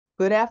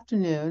Good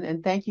afternoon,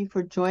 and thank you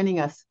for joining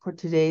us for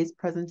today's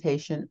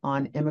presentation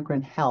on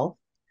immigrant health.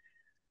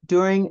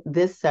 During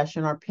this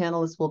session, our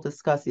panelists will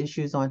discuss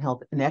issues on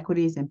health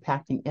inequities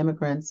impacting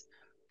immigrants,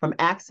 from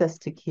access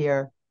to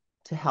care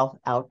to health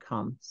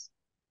outcomes.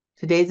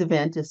 Today's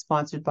event is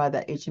sponsored by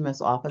the HMS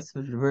Office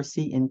of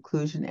Diversity,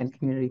 Inclusion, and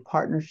Community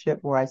Partnership,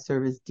 where I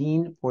serve as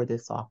Dean for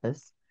this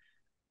office.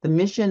 The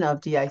mission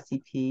of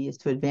DICP is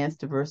to advance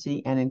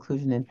diversity and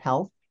inclusion in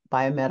health,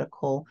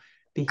 biomedical,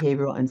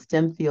 behavioral, and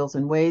STEM fields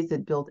in ways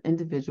that build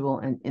individual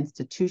and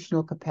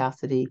institutional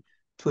capacity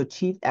to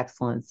achieve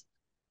excellence,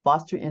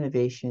 foster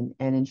innovation,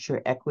 and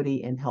ensure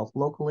equity in health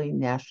locally,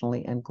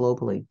 nationally, and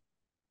globally.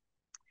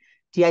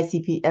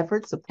 DICP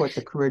efforts support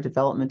the career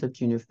development of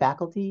junior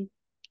faculty,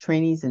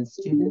 trainees, and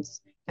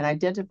students, and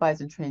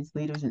identifies and trains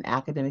leaders in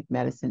academic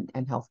medicine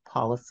and health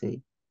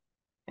policy,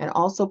 and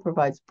also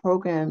provides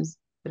programs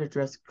that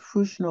address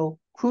crucial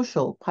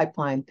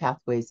pipeline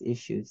pathways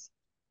issues.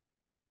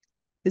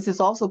 This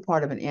is also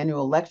part of an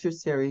annual lecture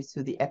series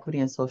through the Equity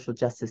and Social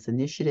Justice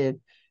Initiative,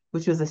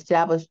 which was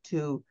established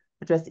to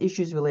address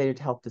issues related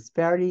to health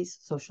disparities,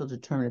 social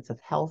determinants of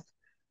health,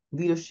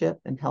 leadership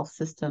and health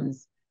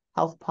systems,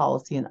 health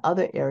policy, and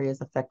other areas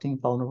affecting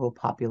vulnerable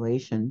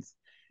populations.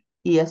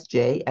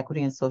 ESJ,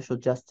 Equity and Social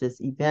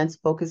Justice events,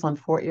 focus on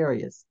 4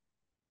 areas: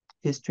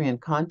 history and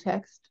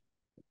context,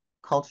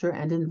 culture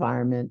and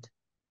environment,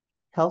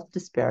 health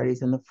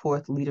disparities, and the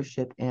 4th,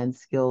 leadership and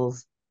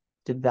skills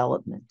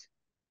development.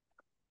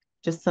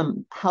 Just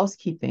some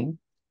housekeeping.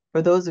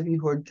 For those of you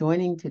who are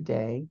joining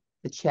today,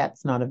 the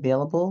chat's not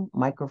available.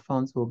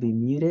 Microphones will be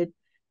muted,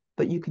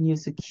 but you can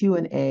use the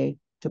Q&A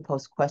to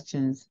post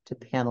questions to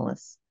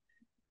panelists.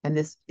 And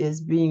this is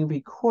being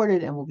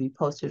recorded and will be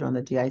posted on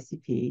the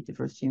DICP,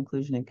 Diversity,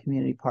 Inclusion, and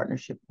Community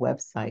Partnership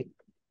website.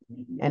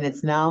 And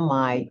it's now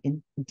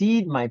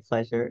indeed my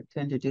pleasure to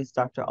introduce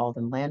Dr.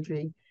 Alden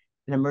Landry,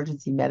 an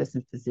emergency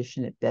medicine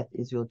physician at Beth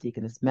Israel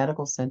Deaconess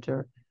Medical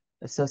Center,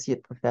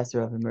 Associate Professor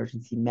of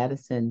Emergency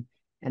Medicine,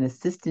 and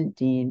Assistant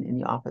Dean in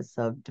the Office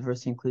of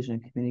Diversity, Inclusion,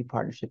 and Community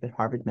Partnership at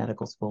Harvard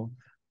Medical School.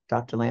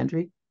 Dr.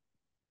 Landry.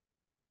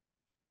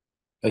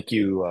 Thank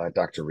you,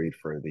 Dr. Reed,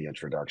 for the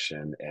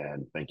introduction,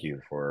 and thank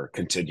you for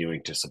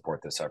continuing to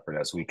support this effort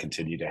as we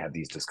continue to have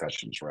these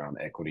discussions around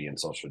equity and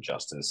social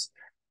justice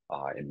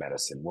in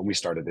medicine. When we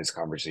started these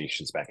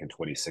conversations back in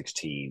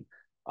 2016,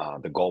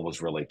 the goal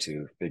was really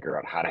to figure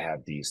out how to have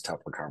these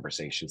tougher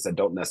conversations that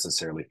don't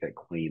necessarily fit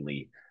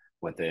cleanly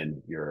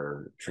within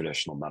your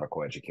traditional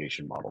medical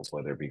education models,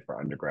 whether it be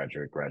for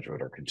undergraduate,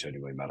 graduate, or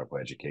continuing medical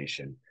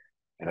education.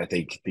 And I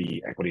think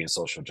the Equity and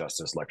Social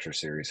Justice lecture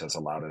series has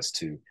allowed us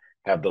to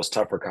have those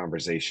tougher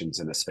conversations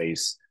in a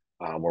space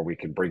where we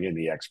can bring in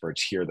the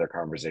experts, hear their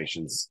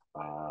conversations,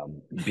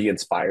 be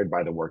inspired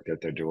by the work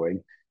that they're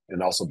doing,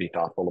 and also be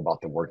thoughtful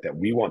about the work that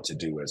we want to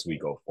do as we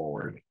go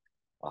forward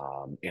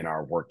in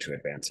our work to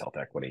advance health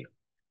equity.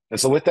 And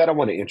so with that, I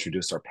want to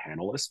introduce our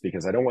panelists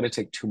because I don't want to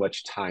take too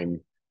much time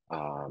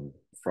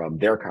from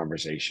their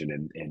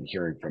conversation and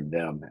hearing from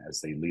them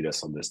as they lead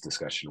us on this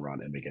discussion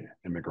around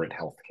immigrant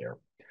healthcare.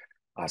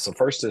 So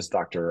first is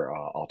Dr.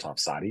 Altaf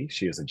Sadi.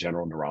 She is a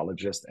general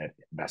neurologist at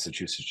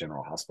Massachusetts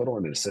General Hospital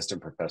and an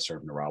assistant professor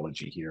of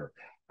neurology here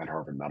at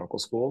Harvard Medical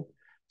School.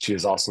 She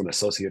is also an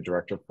associate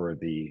director for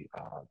the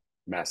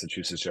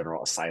Massachusetts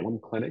General Asylum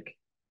Clinic.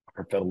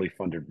 Her federally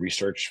funded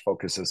research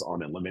focuses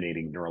on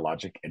eliminating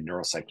neurologic and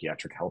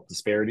neuropsychiatric health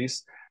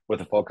disparities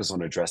with a focus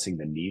on addressing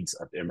the needs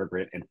of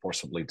immigrant and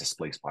forcibly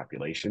displaced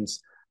populations,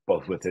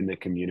 both within the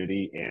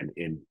community and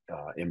in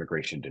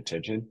immigration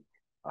detention.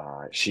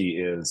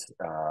 She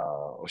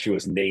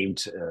was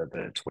named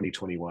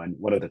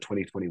one of the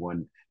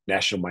 2021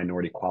 National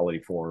Minority Quality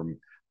Forum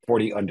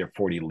 40 Under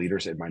 40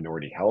 Leaders in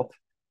Minority Health,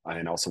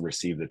 and also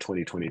received the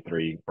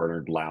 2023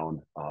 Bernard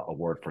Lown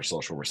Award for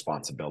Social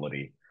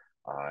Responsibility.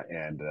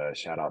 And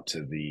shout out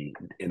to the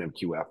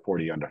NMQF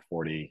 40 Under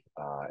 40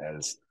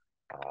 as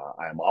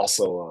I am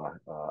also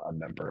a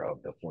member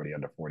of the 40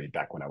 Under 40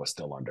 back when I was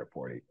still under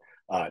 40.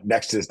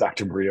 Next is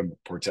Dr. Maria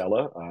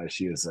Portela.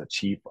 She is a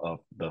chief of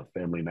the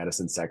family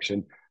medicine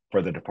section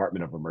for the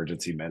Department of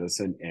Emergency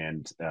Medicine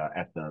and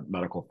at the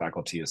Medical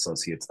Faculty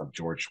Associates of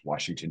George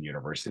Washington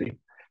University.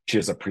 She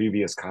is a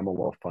previous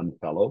Commonwealth Fund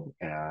Fellow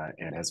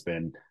and has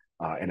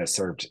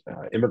served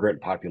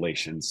immigrant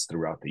populations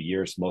throughout the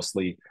years, most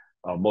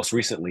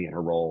recently in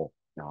her role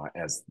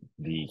as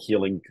the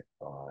Healing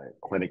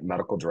Clinic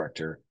Medical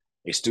Director,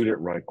 a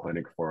student-run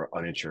clinic for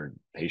uninsured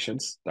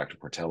patients. Dr.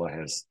 Portela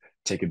has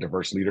taken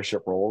diverse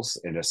leadership roles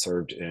and has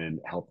served in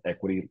health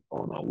equity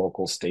on a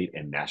local, state,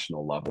 and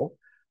national level.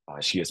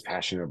 She is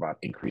passionate about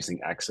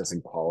increasing access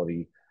and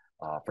quality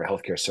for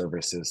healthcare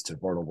services to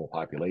vulnerable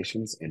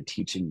populations and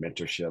teaching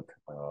mentorship,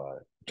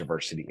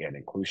 diversity, and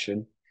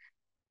inclusion.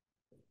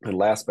 And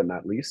last but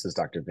not least is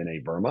Dr.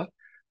 Vinay Verma,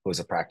 who is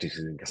a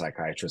practicing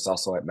psychiatrist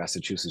also at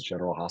Massachusetts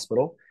General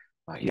Hospital.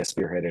 He has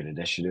spearheaded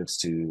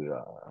initiatives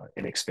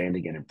in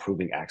expanding and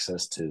improving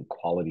access to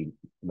quality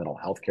mental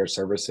health care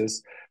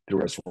services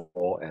through his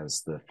role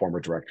as the former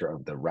director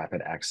of the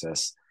Rapid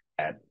Access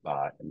at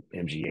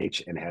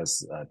MGH, and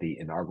has the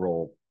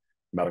inaugural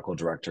medical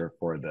director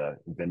for the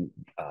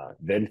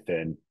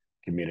VinFin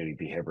Community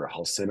Behavioral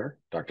Health Center.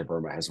 Dr.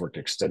 Verma has worked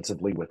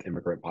extensively with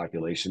immigrant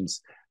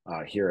populations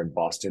here in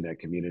Boston at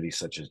communities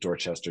such as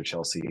Dorchester,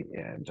 Chelsea,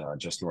 and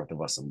just north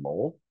of us in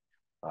Lowell.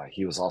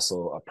 He was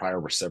also a prior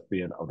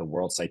recipient of the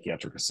World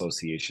Psychiatric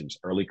Association's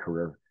Early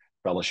Career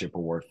Fellowship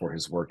Award for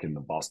his work in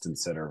the Boston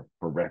Center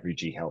for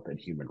Refugee Health and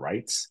Human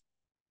Rights.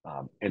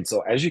 And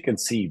so, as you can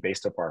see,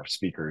 based off our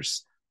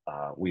speakers,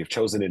 we have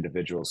chosen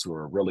individuals who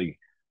are really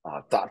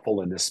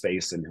thoughtful in this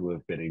space and who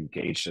have been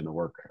engaged in the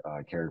work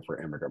caring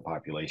for immigrant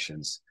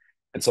populations.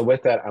 And so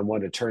with that, I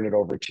want to turn it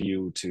over to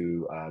you,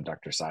 to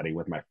Dr. Sadi,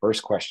 with my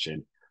first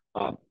question.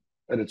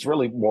 And it's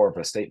really more of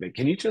a statement.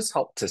 Can you just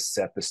help to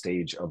set the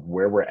stage of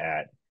where we're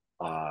at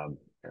um,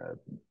 uh,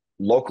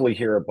 locally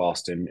here in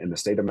Boston, in the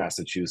state of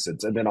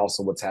Massachusetts, and then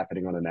also what's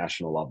happening on a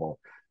national level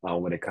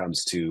when it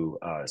comes to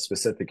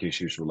specific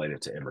issues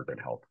related to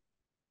immigrant health?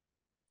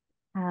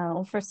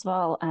 Well, first of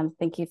all,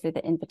 thank you for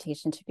the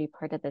invitation to be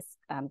part of this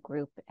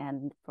group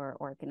and for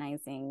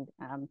organizing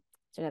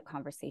a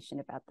conversation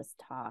about this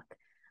talk.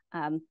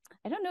 I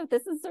don't know if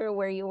this is sort of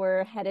where you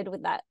were headed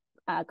with that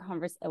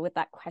with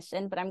that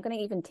question, but I'm going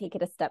to even take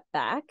it a step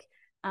back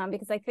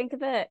because I think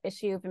the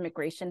issue of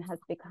immigration has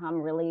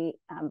become really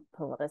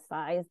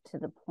politicized to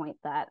the point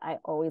that I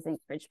always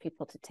encourage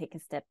people to take a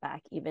step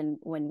back, even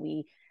when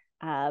we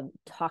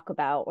talk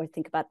about or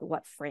think about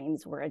what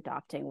frames we're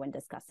adopting when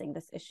discussing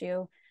this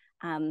issue.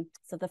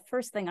 So the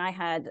first thing I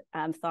had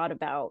thought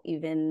about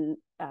even,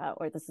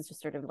 or this is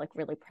just sort of like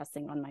really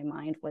pressing on my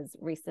mind, was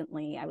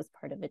recently I was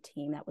part of a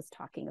team that was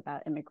talking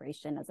about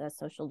immigration as a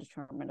social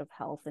determinant of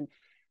health. And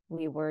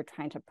we were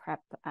trying to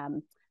prep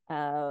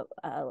a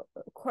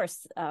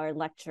course or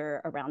lecture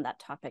around that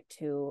topic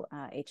to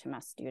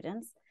HMS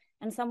students.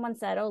 And someone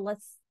said, oh,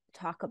 let's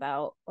talk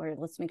about, or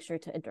let's make sure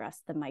to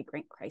address the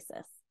migrant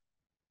crisis.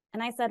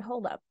 And I said,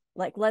 hold up.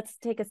 Like, let's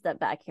take a step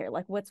back here.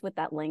 Like, what's with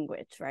that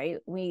language, right?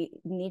 We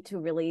need to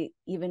really,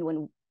 even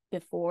when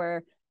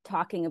before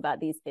talking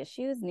about these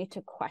issues, need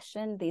to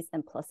question these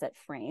implicit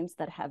frames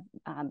that have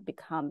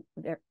become,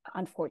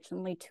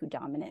 unfortunately, too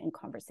dominant in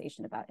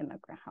conversation about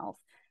immigrant health,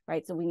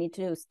 right? So we need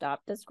to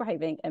stop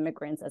describing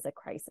immigrants as a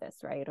crisis,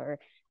 right? Or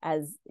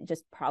as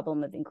just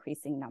problem of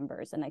increasing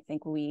numbers. And I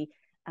think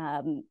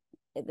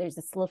there's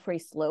a slippery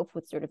slope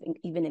with sort of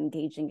even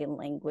engaging in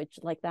language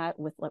like that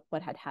with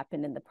what had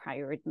happened in the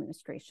prior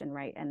administration,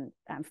 right? And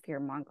fear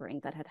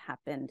mongering that had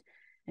happened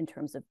in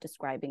terms of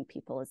describing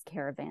people as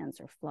caravans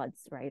or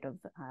floods, right, of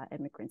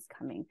immigrants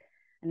coming.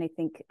 And I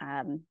think,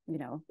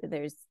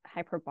 there's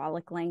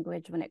hyperbolic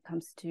language when it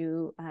comes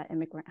to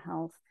immigrant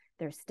health.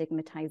 There's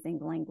stigmatizing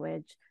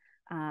language.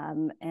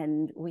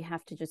 And we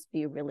have to just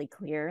be really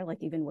clear,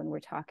 like even when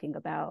we're talking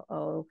about,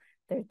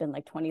 there's been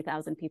like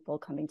 20,000 people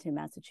coming to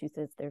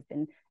Massachusetts. There've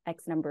been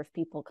X number of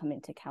people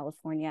coming to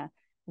California.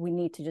 We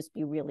need to just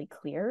be really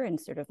clear and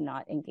sort of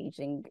not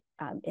engaging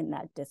in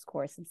that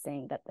discourse and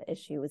saying that the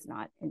issue is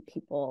not in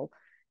people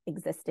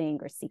existing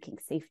or seeking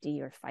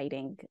safety or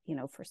fighting,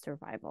 for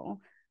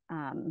survival.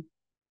 And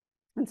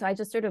so I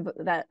just sort of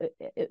that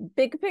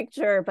big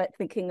picture, but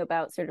thinking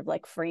about sort of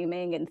like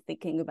framing and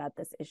thinking about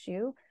this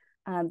issue.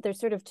 There's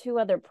sort of two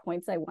other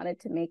points I wanted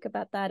to make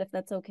about that, if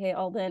that's okay,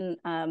 Alden.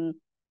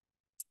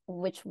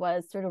 Which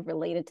was sort of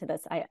related to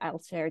this.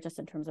 I'll share just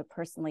in terms of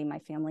personally, my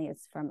family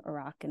is from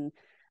Iraq and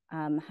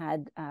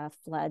had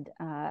fled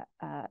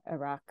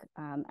Iraq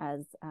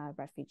as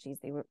refugees.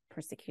 They were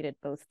persecuted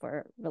both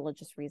for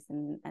religious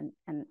reasons and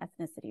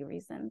ethnicity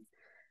reasons.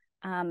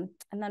 And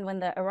then when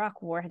the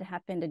Iraq war had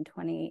happened in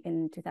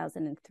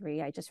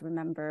 2003, I just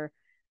remember,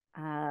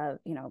 it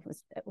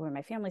was where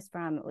my family's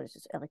from. It was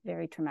just a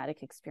very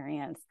traumatic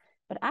experience.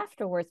 But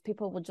afterwards,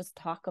 people would just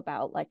talk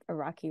about like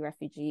Iraqi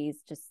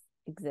refugees just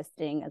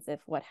existing as if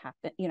what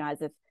happened,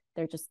 as if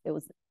it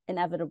was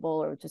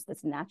inevitable or just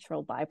this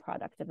natural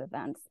byproduct of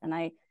events. And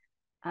I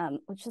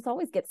which just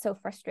always gets so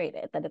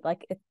frustrated that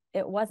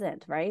it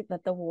wasn't, right?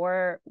 That the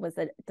war was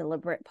a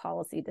deliberate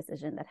policy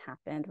decision that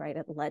happened, right?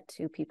 It led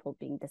to people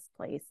being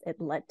displaced. It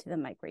led to the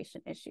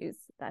migration issues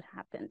that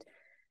happened.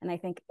 And I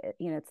think,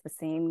 it's the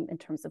same in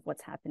terms of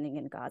what's happening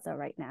in Gaza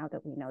right now,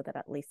 that we know that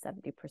at least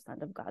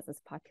 70% of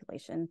Gaza's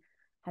population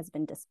has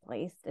been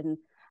displaced. And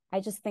I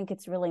just think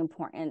it's really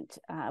important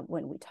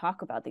when we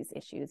talk about these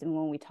issues and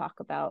when we talk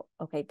about,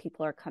 okay,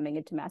 people are coming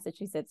into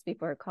Massachusetts,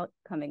 people are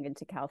coming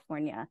into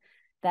California,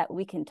 that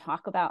we can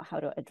talk about how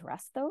to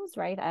address those,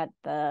 right, at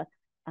the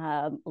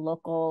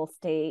local,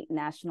 state,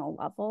 national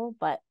level.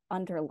 But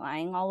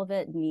underlying all of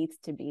it needs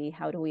to be,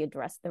 how do we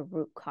address the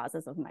root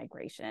causes of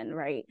migration,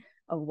 right?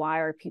 Of why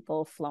are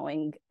people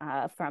flowing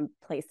from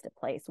place to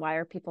place? Why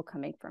are people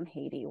coming from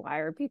Haiti? Why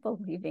are people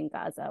leaving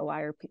Gaza?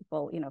 Why are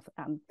people,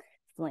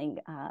 fleeing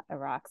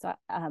Iraq?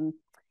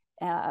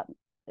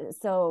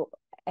 So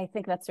I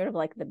think that's sort of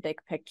like the big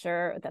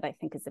picture that I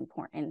think is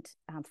important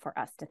for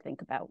us to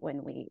think about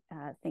when we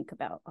think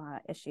about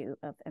issue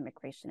of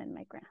immigration and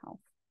migrant health.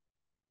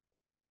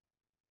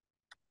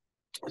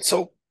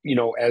 So,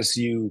 as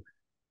you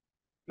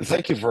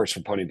Thank you first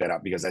for pointing that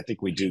out, because I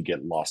think we do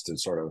get lost in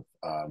sort of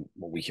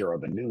what we hear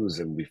on the news,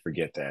 and we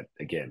forget that,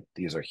 again,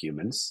 these are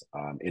humans,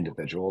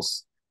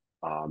 individuals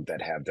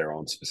that have their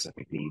own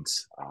specific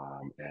needs,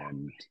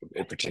 and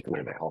in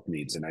particular the health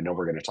needs. And I know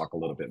we're going to talk a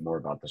little bit more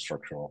about the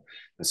structural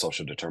and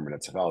social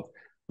determinants of health,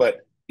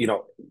 but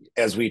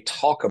as we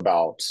talk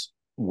about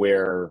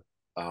where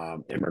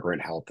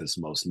immigrant health is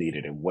most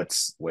needed and what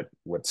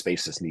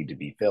spaces need to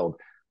be filled,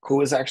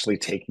 who is actually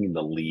taking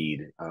the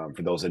lead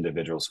for those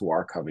individuals who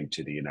are coming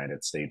to the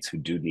United States who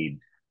do need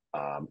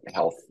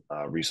health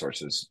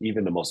resources,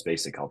 even the most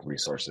basic health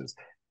resources,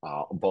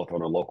 both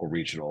on a local,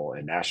 regional,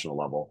 and national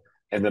level?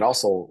 And then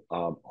also,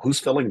 who's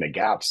filling the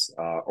gaps,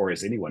 or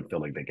is anyone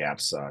filling the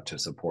gaps to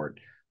support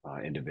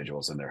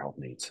individuals and their health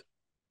needs?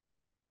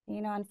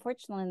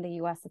 Unfortunately, in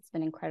the US, it's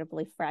been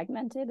incredibly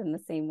fragmented in the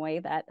same way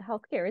that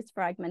healthcare is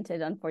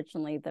fragmented.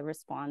 Unfortunately, the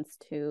response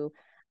to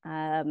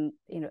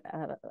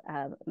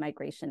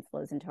migration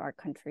flows into our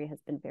country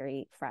has been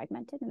very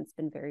fragmented, and it's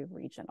been very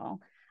regional.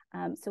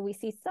 So we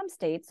see some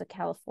states, so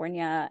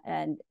California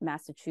and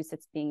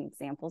Massachusetts being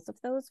examples of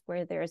those,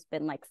 where there's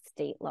been like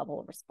state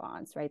level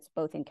response, right? So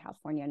both in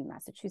California and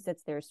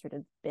Massachusetts, there's sort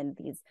of been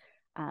these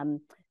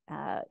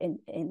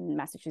in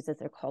Massachusetts,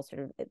 they're called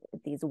sort of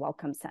these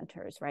welcome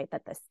centers, right?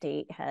 That the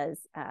state has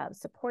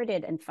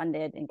supported and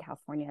funded. In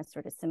California,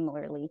 sort of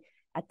similarly,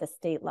 at the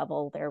state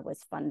level, there was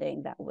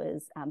funding that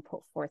was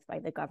put forth by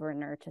the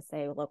governor to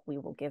say, look, we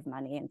will give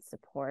money and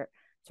support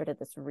sort of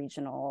this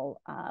regional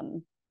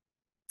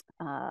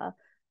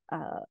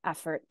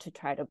effort to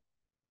try to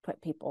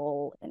put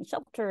people in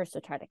shelters,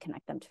 to try to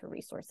connect them to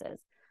resources.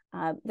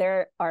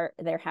 There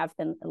have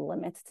been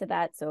limits to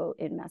that. So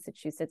in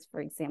Massachusetts,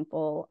 for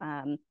example,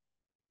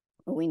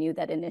 we knew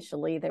that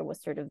initially there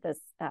was sort of this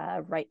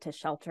right to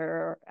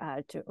shelter,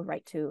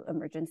 right to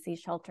emergency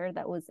shelter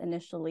that was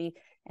initially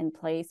in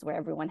place, where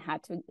everyone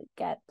had to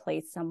get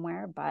placed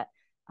somewhere. But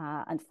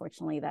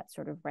unfortunately, that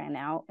sort of ran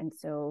out. And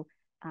so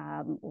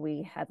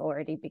we have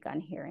already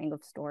begun hearing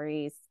of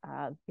stories.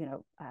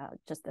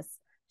 Just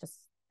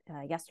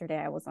yesterday,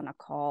 I was on a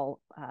call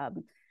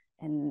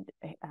and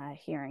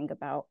hearing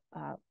about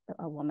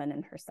a woman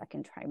in her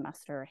second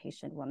trimester, a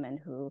Haitian woman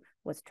who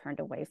was turned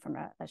away from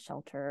a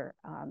shelter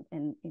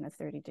in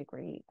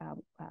 30-degree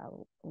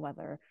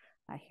weather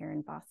here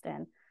in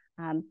Boston.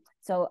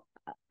 So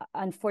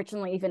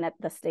unfortunately, even at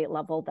the state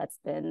level, that's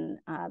been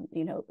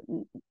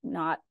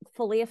not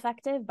fully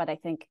effective. But I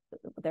think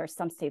there are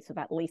some states who've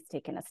at least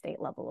taken a state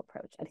level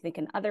approach. I think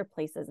in other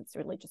places, it's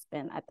really just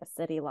been at the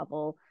city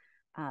level.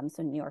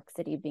 So New York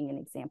City being an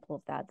example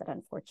of that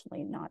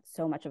unfortunately not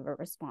so much of a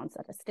response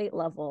at a state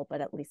level,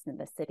 but at least in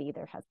the city,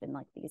 there has been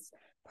like these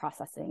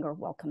processing or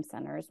welcome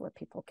centers where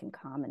people can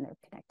come and they're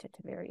connected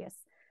to various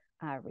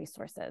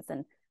resources.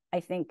 And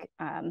I think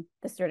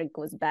this sort of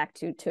goes back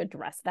to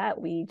address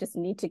that. We just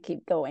need to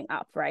keep going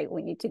up, right?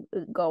 We need to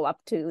go up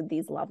to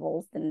these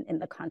levels. In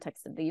the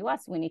context of the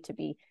US, we need to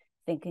be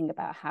thinking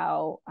about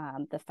how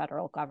the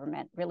federal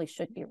government really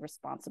should be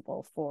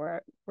responsible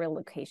for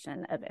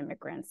relocation of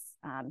immigrants,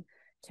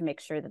 to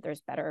make sure that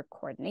there's better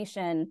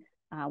coordination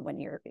when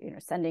you're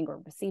sending or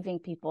receiving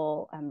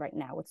people. Right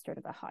now, it's sort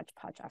of a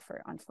hodgepodge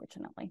effort,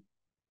 unfortunately.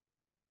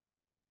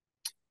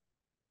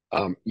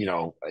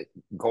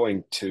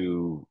 Going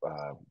to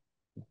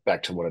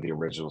back to one of the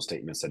original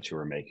statements that you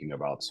were making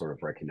about sort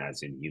of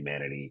recognizing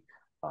humanity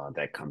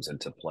that comes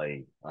into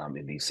play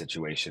in these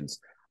situations.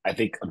 I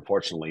think,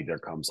 unfortunately, there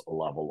comes a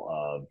level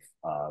of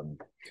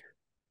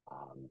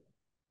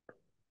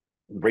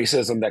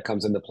racism that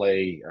comes into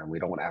play. We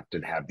don't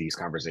often have these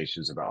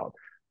conversations about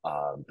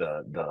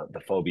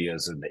the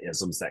phobias and the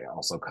isms that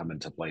also come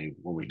into play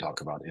when we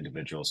talk about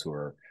individuals who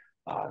are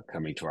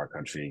coming to our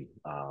country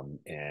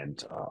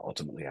and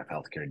ultimately have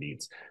healthcare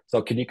needs.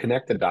 So can you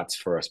connect the dots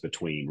for us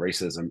between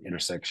racism,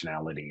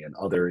 intersectionality, and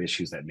other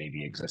issues that may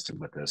be existing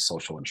with the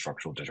social and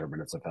structural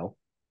determinants of health?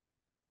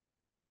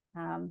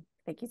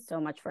 Thank you so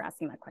much for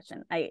asking that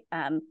question.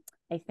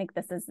 I think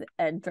this is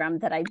a drum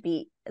that I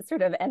beat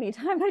sort of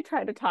anytime I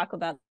try to talk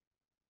about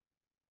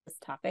this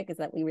topic, is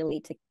that we really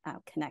need to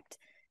connect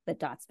the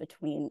dots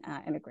between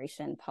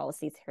immigration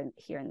policies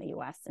here in the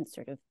US and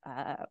sort of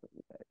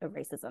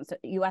racism. So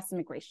US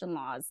immigration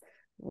laws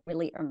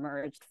really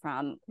emerged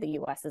from the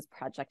US's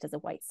project as a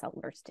white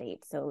settler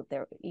state. So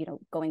there,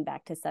 going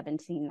back to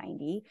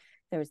 1790,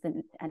 there was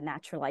a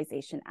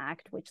Naturalization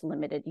Act, which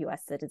limited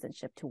US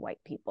citizenship to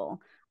white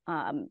people.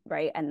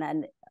 Right. And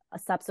then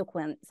some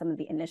of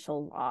the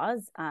initial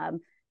laws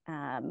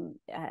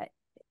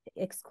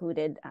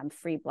excluded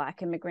free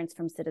Black immigrants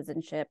from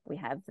citizenship. We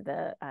have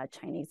the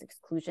Chinese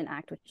Exclusion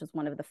Act, which was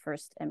one of the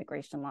first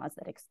immigration laws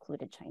that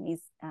excluded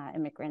Chinese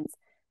immigrants.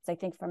 So I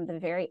think from the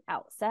very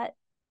outset,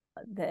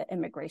 the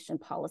immigration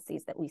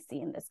policies that we see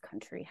in this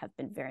country have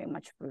been very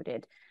much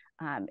rooted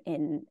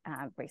in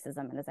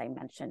racism. And as I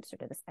mentioned,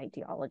 sort of this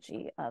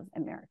ideology of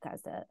America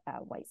as a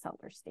white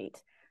settler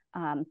state.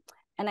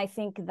 And I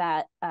think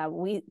that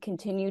we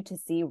continue to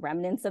see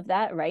remnants of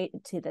that, right,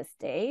 to this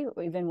day,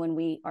 even when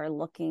we are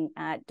looking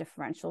at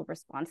differential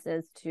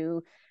responses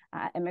to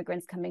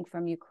immigrants coming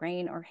from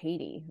Ukraine or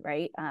Haiti,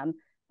 right?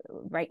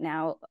 Right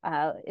now,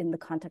 in the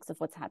context of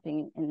what's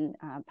happening in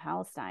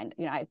Palestine,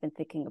 I've been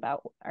thinking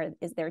about,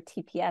 is there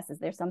TPS? Is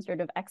there some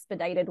sort of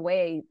expedited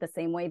way, the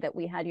same way that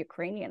we had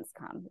Ukrainians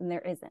come? And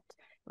there isn't,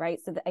 right?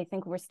 So I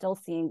think we're still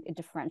seeing a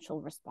differential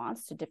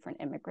response to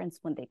different immigrants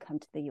when they come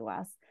to the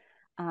U.S.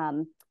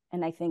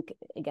 And I think,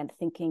 again,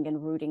 thinking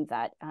and rooting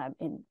that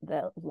in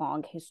the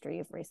long history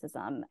of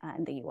racism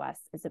in the U.S.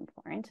 is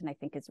important, and I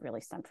think is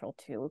really central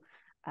to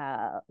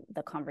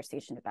the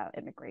conversation about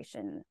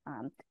immigration.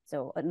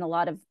 So in a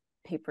lot of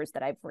papers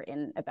that I've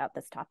written about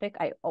this topic,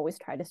 I always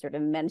try to sort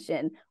of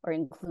mention or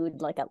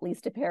include like at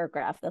least a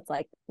paragraph that's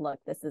like, look,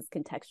 this is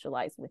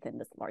contextualized within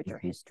this larger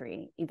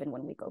history, even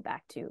when we go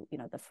back to,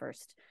 the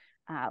first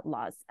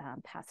laws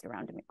passed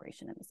around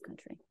immigration in this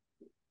country.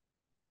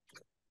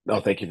 No,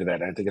 thank you for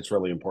that. I think it's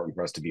really important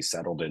for us to be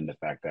settled in the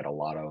fact that a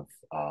lot of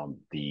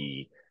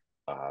the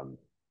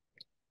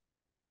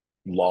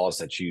laws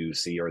that you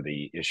see or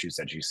the issues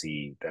that you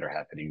see that are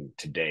happening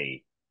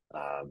today,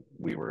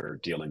 we were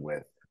dealing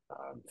with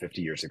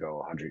 50 years ago,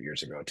 100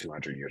 years ago,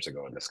 200 years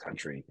ago in this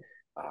country.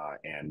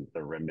 And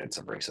the remnants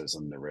of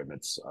racism, the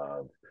remnants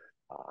of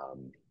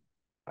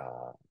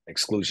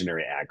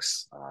exclusionary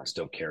acts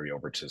still carry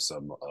over to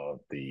some of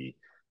the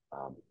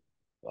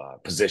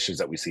positions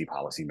that we see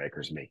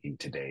policymakers making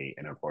today,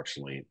 and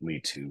unfortunately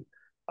lead to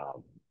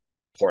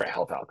poor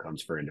health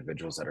outcomes for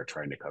individuals that are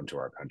trying to come to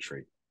our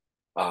country.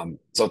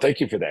 So thank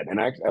you for that. And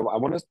I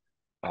want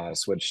to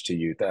switch to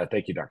you.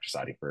 Thank you, Dr.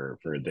 Sadi, for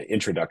the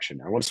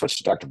introduction. I want to switch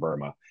to Dr.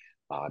 Verma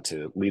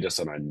to lead us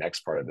on our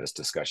next part of this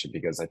discussion,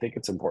 because I think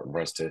it's important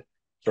for us to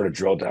sort of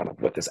drill down on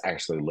what this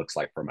actually looks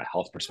like from a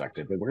health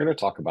perspective. And we're going to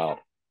talk about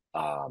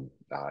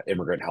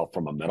immigrant health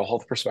from a mental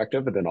health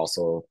perspective, and then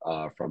also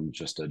from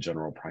just a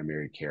general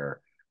primary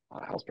care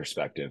health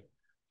perspective.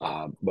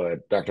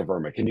 But Dr.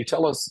 Verma, can you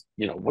tell us,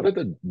 what are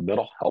the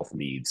mental health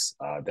needs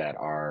that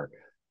are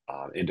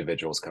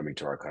individuals coming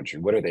to our country?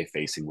 What are they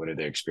facing? What are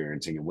they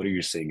experiencing? And what are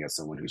you seeing as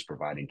someone who's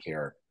providing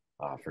care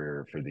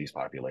for these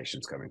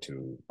populations coming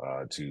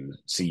to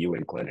see you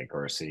in clinic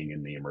or seeing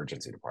in the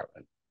emergency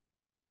department?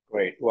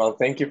 Great. Well,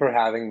 thank you for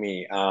having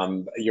me.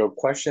 Your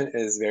question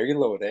is very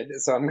loaded,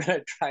 so I'm going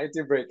to try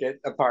to break it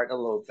apart a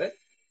little bit.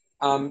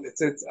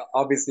 It's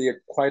obviously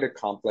quite a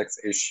complex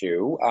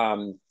issue.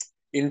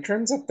 In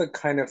terms of the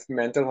kind of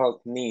mental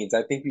health needs,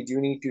 I think we do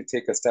need to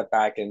take a step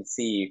back and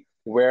see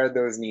where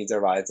those needs are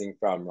arising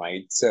from,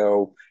 right?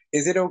 So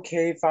is it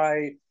okay if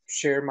I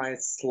share my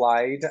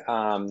slide?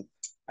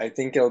 I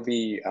think it'll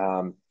be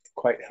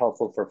quite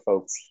helpful for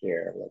folks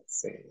here. Let's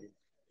see.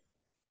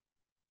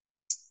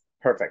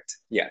 Perfect.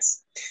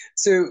 Yes.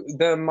 So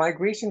the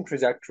migration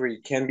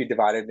trajectory can be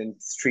divided into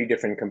three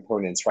different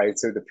components, right?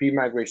 So the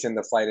pre-migration,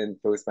 the flight, and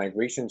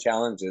post-migration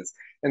challenges.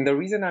 And the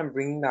reason I'm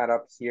bringing that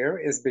up here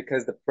is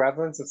because the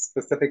prevalence of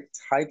specific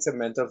types of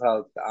mental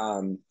health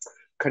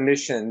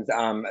conditions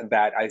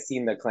that I see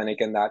in the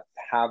clinic and that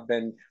have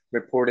been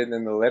reported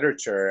in the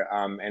literature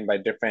and by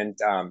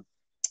different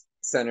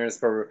centers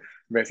for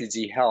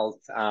refugee health,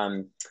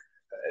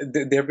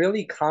 they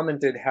really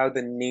commented how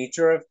the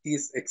nature of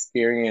these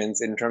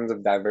experience in terms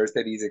of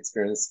diversity is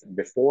experienced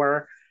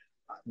before,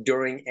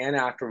 during, and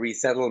after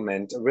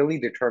resettlement really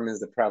determines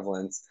the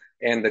prevalence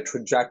and the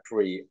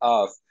trajectory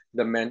of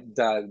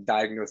the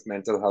diagnosed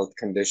mental health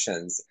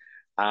conditions.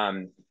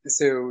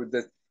 So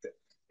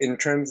in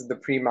terms of the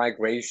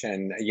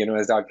pre-migration,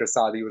 as Dr.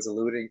 Sadi was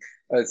alluding,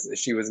 as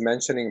she was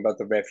mentioning about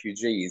the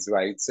refugees,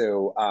 right?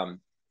 So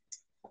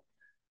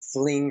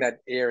fleeing that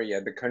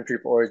area, the country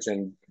of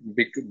origin,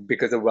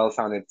 because of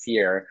well-founded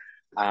fear,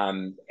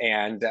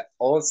 and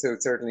also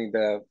certainly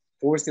the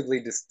forcibly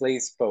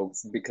displaced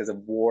folks because of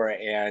war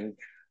and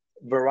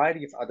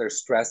variety of other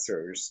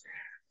stressors.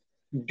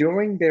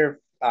 During their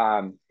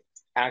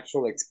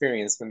actual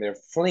experience when they're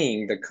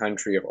fleeing the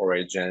country of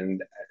origin,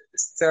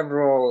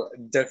 several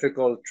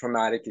difficult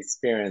traumatic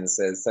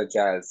experiences, such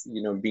as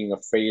being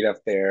afraid of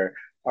their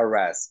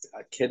arrest,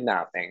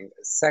 kidnapping,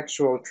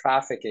 sexual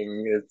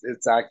trafficking.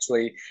 It's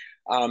actually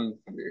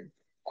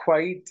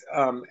quite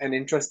an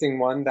interesting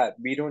one that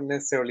we don't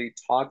necessarily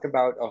talk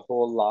about a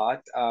whole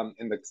lot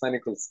in the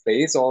clinical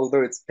space,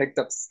 although it's picked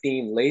up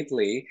steam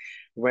lately.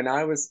 When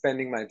I was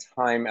spending my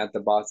time at the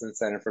Boston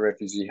Center for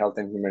Refugee Health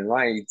and Human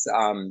Rights,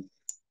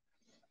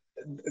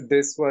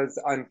 this was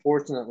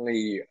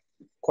unfortunately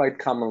quite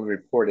commonly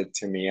reported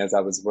to me as I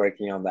was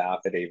working on the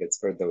affidavits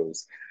for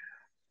those,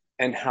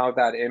 and how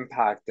that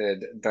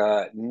impacted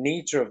the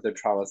nature of the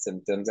trauma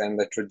symptoms and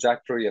the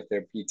trajectory of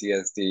their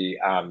PTSD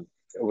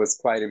was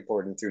quite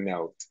important to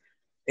note.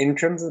 In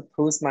terms of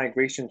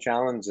post-migration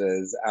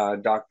challenges,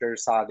 Dr.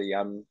 Sadi,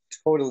 I'm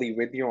totally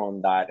with you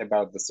on that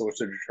about the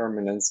social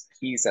determinants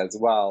piece as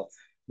well,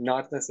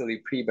 not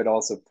necessarily pre, but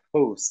also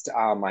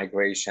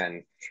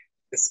post-migration,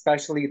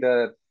 especially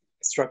the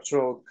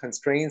structural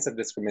constraints of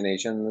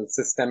discrimination, the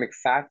systemic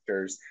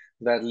factors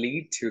that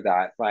lead to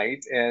that,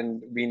 right?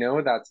 And we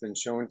know that's been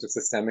shown to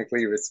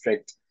systemically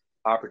restrict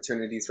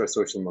opportunities for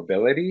social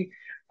mobility,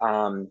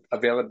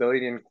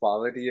 availability and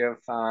quality of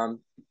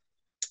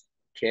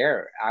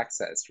care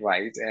access,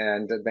 right?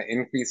 And the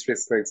increased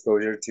risk for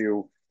exposure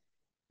to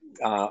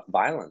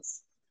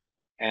violence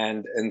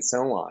and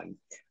so on.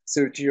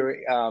 So to your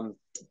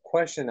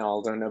question,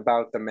 Alden,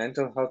 about the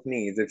mental health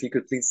needs, if you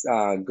could please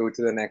go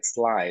to the next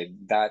slide,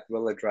 that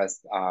will address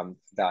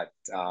that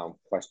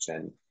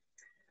question.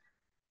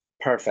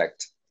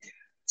 Perfect.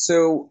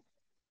 So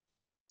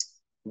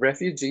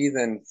refugees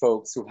and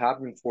folks who have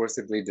been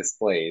forcibly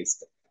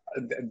displaced,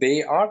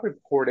 they are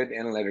reported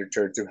in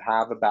literature to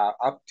have about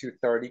up to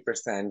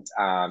 30%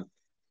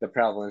 the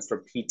prevalence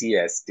for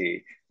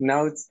PTSD.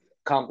 Now it's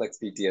complex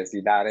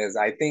PTSD. That is,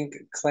 I think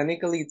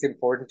clinically it's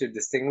important to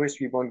distinguish.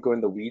 We won't go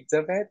in the weeds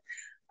of it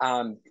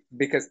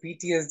because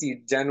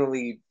PTSD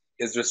generally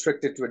is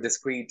restricted to a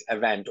discrete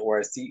event or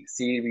a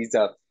series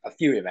of a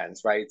few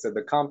events, right? So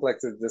the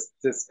complex is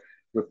this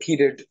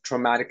repeated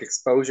traumatic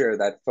exposure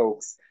that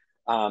folks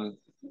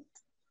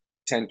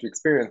tend to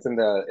experience in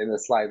the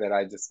slide that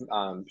I just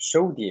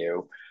showed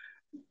you.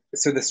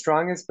 So the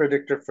strongest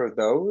predictor for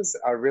those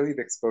are really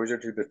the exposure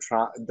to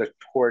the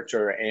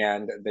torture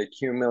and the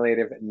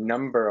cumulative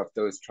number of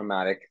those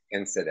traumatic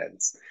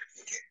incidents.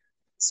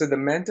 So the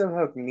mental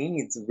health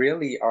needs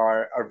really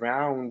are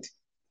around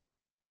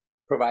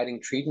providing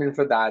treatment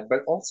for that,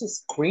 but also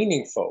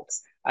screening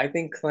folks. I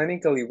think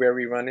clinically where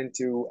we run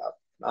into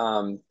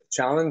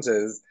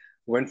challenges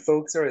when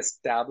folks are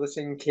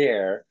establishing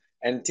care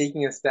and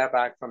taking a step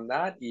back from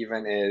that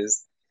even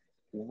is,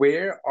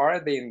 where are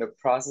they in the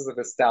process of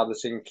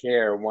establishing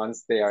care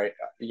once they are,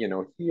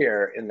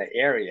 here in the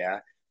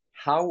area?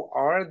 How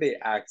are they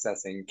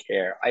accessing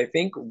care? I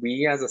think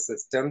we as a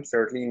system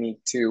certainly need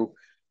to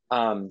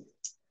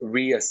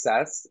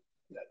reassess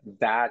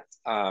that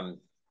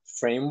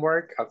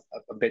framework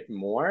a bit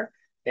more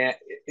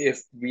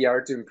if we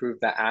are to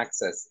improve the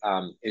access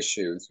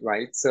issues,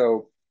 right?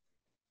 So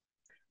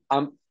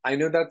I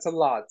know that's a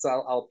lot, so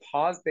I'll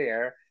pause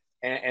there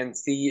and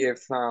see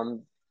if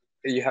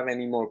you have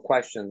any more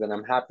questions, and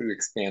I'm happy to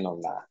expand on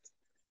that.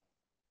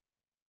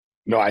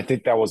 No, I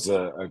think that was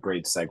a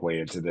great segue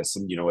into this.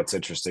 And, it's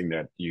interesting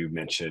that you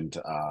mentioned,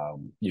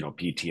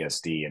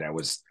 PTSD. And I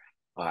was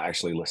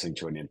actually listening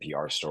to an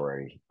NPR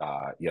story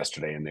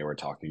yesterday, and they were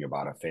talking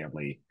about a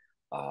family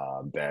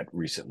that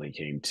recently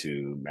came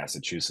to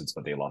Massachusetts,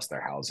 but they lost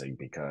their housing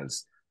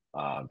because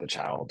the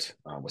child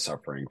was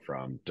suffering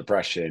from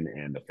depression,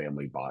 and the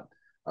family bought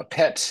a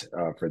pet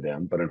for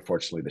them. But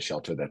unfortunately, the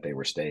shelter that they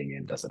were staying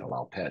in doesn't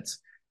allow pets.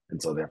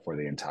 And so therefore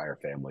the entire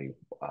family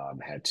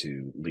had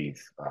to leave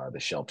the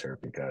shelter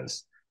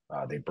because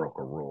they broke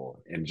a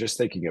rule. And just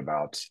thinking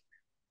about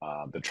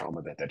the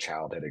trauma that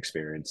child had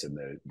experienced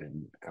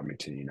in coming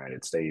to the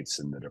United States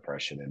and the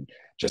depression, and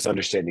just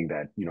understanding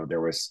that, there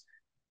was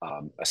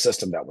a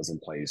system that was in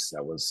place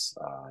that was,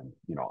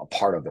 a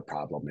part of the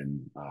problem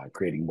in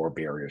creating more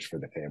barriers for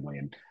the family.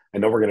 And I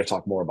know we're going to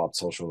talk more about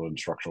social and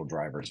structural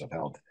drivers of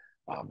health.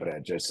 But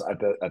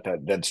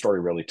that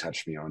story really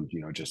touched me on,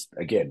 just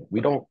again,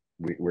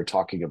 we're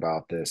talking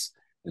about this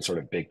in sort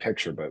of big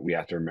picture, but we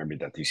have to remember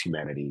that there's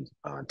humanity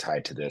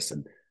tied to this.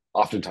 And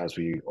oftentimes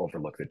we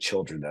overlook the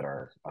children that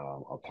are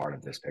a part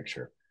of this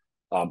picture.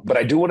 But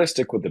I do want to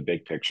stick with the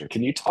big picture.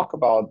 Can you talk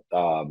about,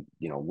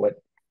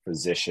 what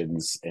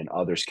physicians and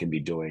others can be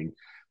doing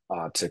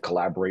to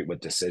collaborate with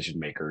decision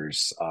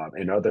makers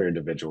and other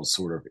individuals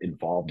sort of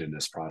involved in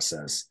this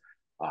process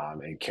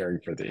and caring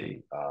for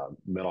the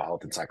mental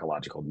health and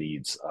psychological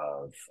needs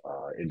of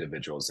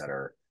individuals that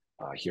are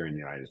here in the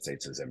United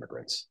States as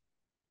immigrants?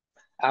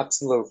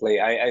 Absolutely.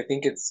 I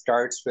think it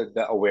starts with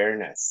the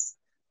awareness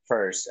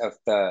first of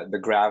the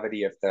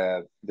gravity of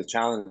the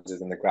challenges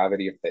and the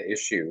gravity of the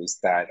issues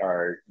that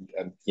are,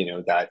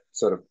 that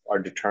sort of are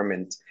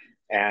determined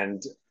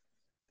and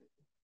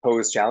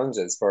pose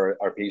challenges for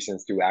our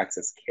patients to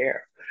access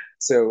care.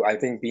 So I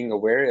think being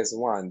aware is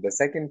one. The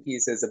second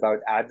piece is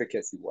about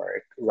advocacy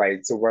work, right?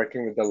 So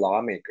working with the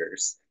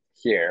lawmakers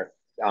here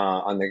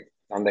on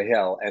the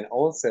Hill, and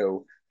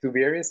also through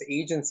various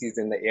agencies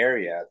in the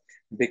area,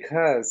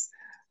 because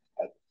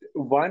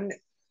one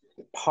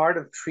part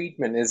of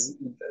treatment is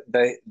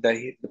the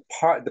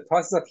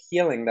process of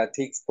healing that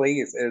takes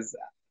place is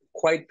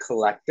quite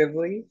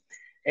collectively,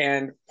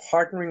 and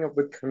partnering up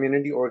with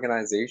community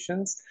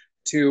organizations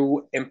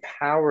to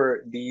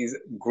empower these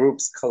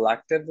groups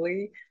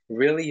collectively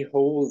really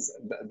holds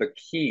the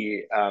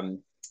key,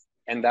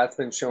 and that's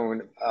been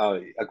shown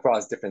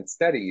across different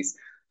studies,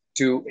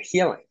 to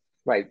healing,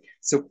 right?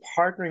 So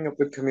partnering up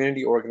with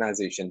community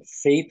organization,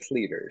 faith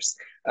leaders,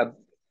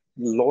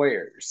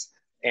 lawyers,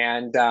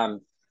 and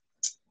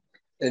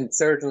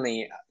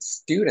certainly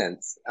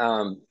students,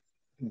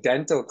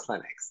 dental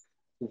clinics,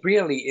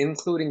 really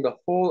including the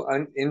whole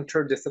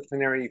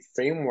interdisciplinary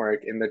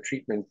framework in the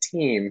treatment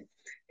team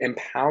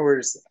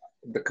empowers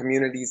the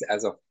communities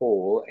as a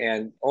whole,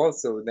 and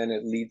also then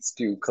it leads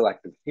to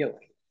collective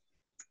healing.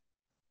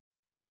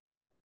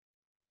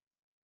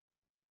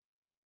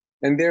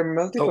 And there are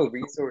multiple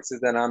resources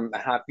that I'm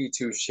happy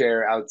to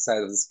share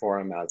outside of this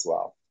forum as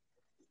well.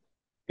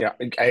 Yeah,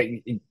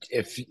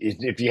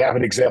 if you have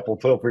an example,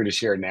 feel free to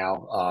share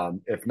now.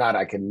 If not,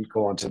 I can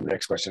go on to the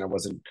next question. I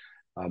wasn't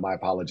My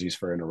apologies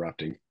for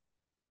interrupting.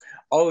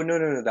 Oh, no,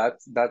 no, no,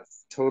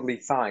 that's totally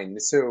fine.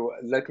 So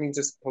let me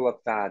just pull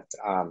up that.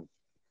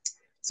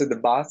 So the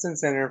Boston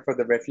Center for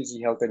the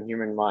Refugee Health and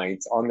Human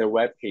Rights, on their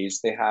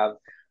webpage, they have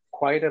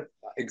quite a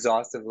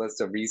exhaustive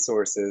list of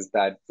resources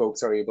that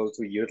folks are able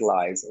to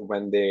utilize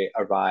when they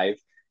arrive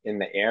in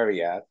the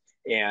area.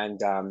 And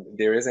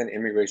there is an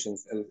immigration,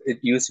 it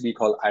used to be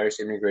called Irish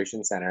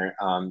Immigration Center.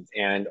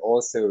 And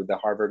also the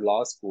Harvard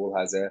Law School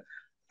has a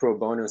pro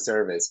bono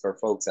service for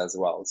folks as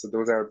well. So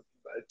those are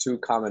two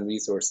common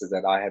resources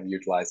that I have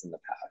utilized in the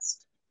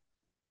past.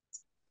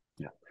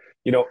 Yeah.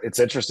 You know, it's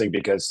interesting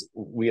because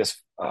we as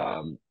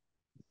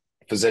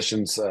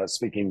physicians,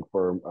 speaking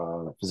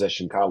for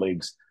physician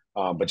colleagues,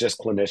 but just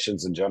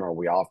clinicians in general,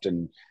 we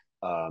often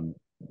um,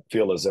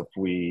 feel as if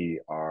we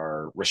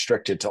are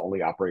restricted to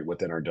only operate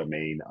within our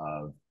domain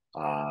of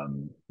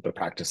the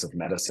practice of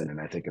medicine.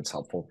 And I think it's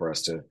helpful for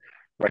us to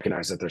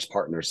recognize that there's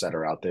partners that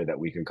are out there that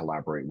we can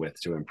collaborate with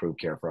to improve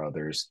care for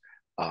others.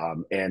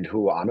 And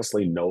who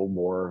honestly know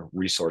more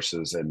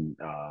resources and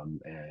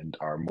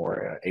are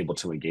more able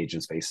to engage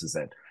in spaces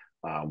that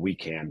we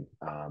can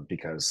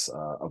because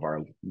of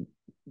our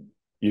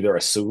either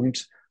assumed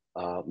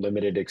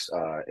limited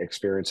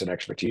experience and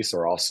expertise,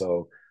 or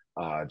also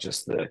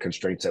just the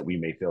constraints that we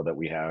may feel that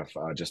we have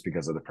just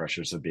because of the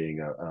pressures of being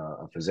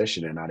a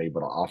physician and not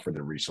able to offer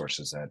the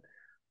resources that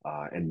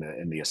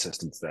and the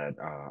assistance that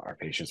our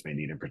patients may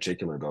need, in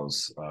particular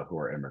those who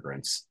are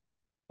immigrants.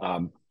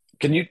 Um,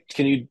 can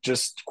you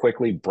just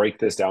quickly break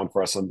this down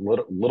for us a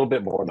little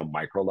bit more on the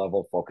micro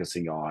level,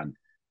 focusing on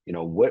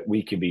what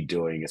we could be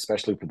doing,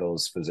 especially for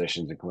those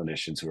physicians and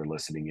clinicians who are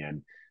listening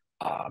in,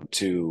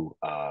 to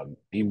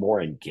be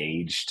more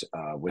engaged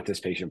with this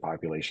patient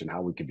population,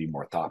 how we could be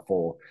more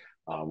thoughtful,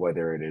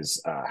 whether it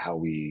is how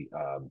we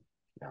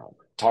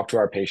talk to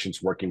our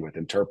patients, working with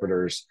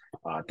interpreters,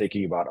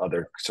 thinking about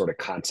other sort of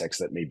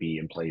contexts that may be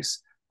in place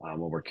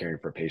when we're caring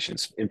for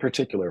patients, in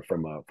particular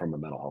from a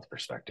mental health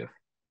perspective.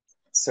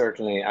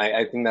 Certainly,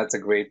 I think that's a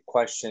great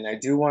question. I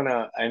do want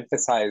to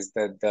emphasize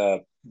that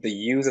the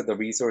use of the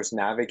resource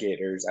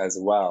navigators as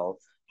well,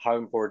 how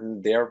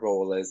important their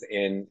role is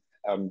in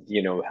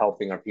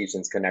helping our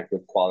patients connect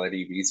with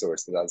quality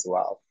resources as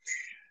well.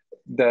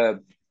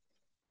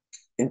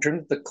 In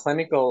terms of the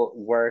clinical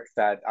work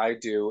that I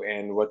do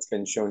and what's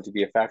been shown to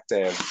be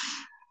effective,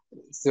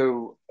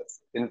 so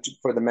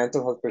for the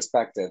mental health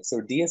perspective,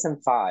 so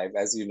DSM-5,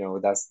 as you know,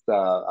 that's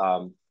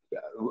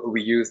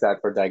we use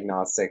that for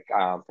diagnostic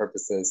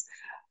purposes.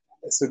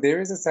 So there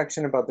is a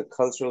section about the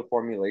cultural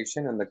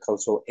formulation and the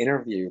cultural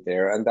interview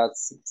there, and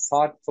that's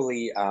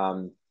thoughtfully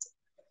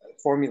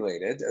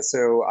formulated.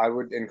 So I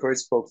would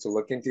encourage folks to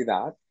look into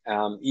that,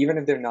 even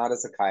if they're not a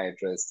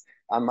psychiatrist.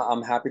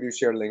 I'm happy to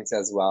share links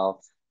as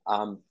well,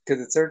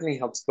 because it certainly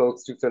helps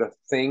folks to sort of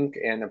think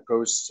and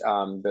approach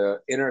the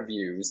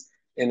interviews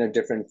in a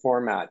different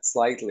format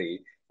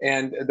slightly.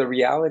 And the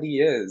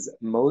reality is,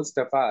 most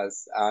of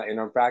us in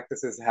our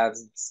practices have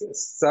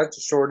such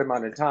a short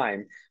amount of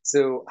time.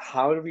 So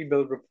how do we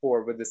build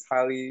rapport with this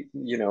highly,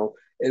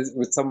 is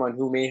with someone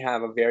who may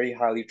have a very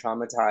highly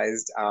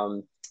traumatized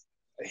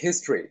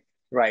history,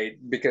 right?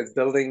 Because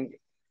building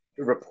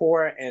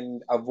rapport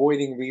and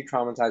avoiding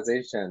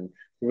re-traumatization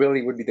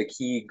really would be the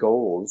key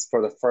goals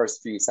for the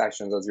first few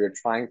sessions as we're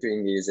trying to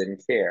engage in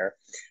care.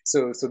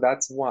 So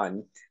that's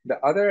one. The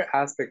other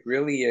aspect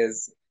really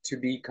is to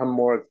become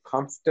more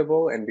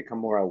comfortable and become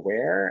more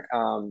aware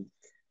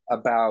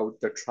about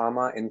the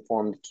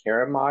trauma-informed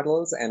care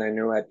models. And I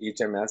know at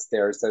HMS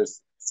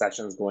there's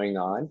sessions going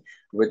on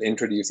with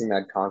introducing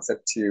that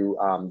concept to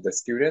the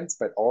students,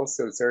 but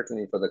also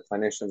certainly for the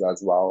clinicians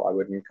as well. I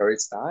would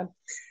encourage that.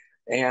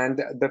 And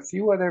the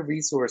few other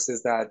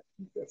resources that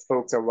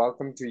folks are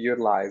welcome to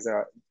utilize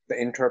are the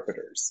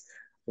interpreters,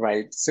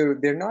 right? So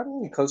they're not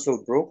only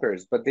cultural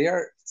brokers, but they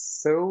are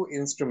so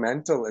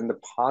instrumental in the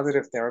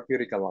positive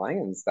therapeutic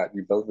alliance that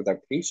we build with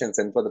our patients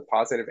and for the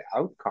positive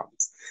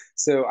outcomes.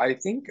 So I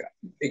think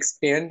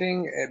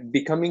expanding,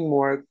 becoming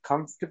more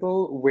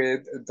comfortable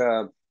with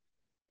the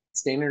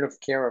standard of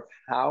care of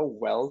how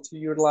well to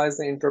utilize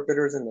the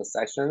interpreters in the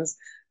sessions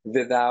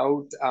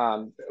without,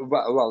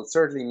 well,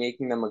 certainly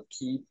making them a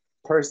key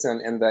person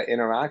in the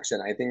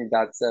interaction. I think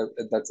that's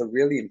a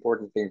really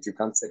important thing to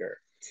consider.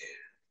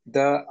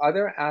 The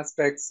other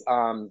aspects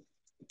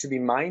to be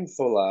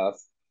mindful of,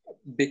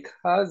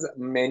 because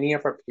many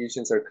of our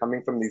patients are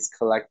coming from these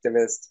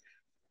collectivist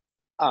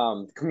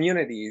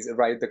communities,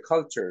 right, the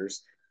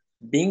cultures,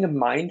 being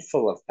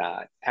mindful of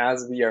that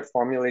as we are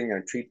formulating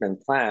our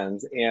treatment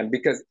plans. And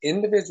because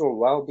individual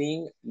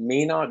well-being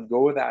may not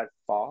go that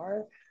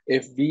far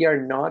if we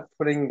are not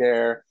putting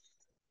their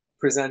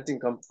presenting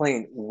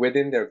complaint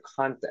within their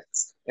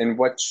context and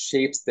what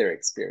shapes their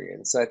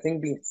experience. So I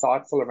think being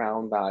thoughtful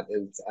around that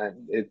is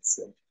it's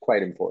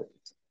quite important.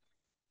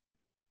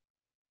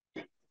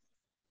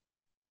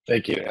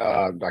 Thank you,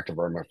 Dr.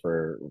 Verma,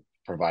 for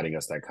providing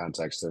us that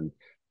context. And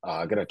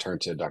I'm going to turn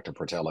to Dr.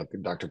 Portela.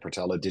 Dr.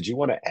 Portela, did you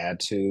want to add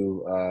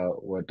to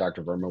what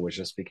Dr. Verma was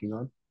just speaking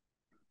on?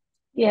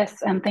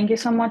 Yes, and thank you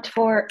so much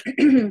for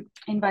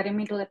inviting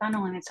me to the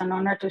panel. And it's an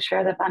honor to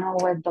share the panel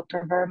with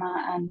Dr.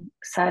 Verma and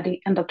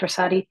Sadi and Dr.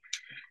 Sadi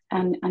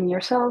and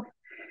yourself.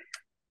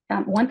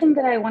 One thing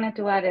that I wanted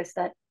to add is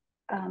that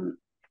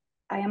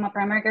I am a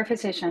primary care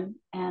physician,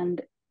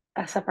 and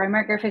as a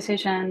primary care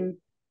physician,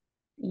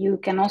 you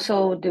can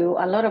also do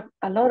a lot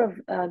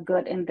of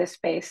good in this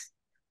space.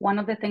 One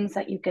of the things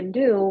that you can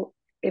do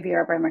if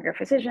you're a primary care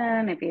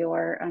physician, if you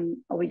are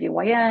an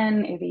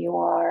OBGYN, if you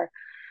are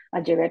a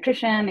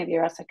geriatrician, if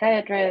you're a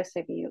psychiatrist,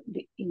 if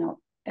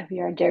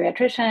you're a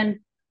geriatrician,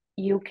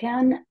 you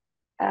can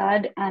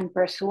add and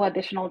pursue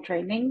additional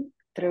training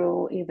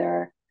through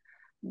either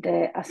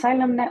the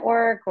Asylum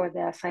Network or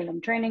the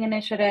Asylum Training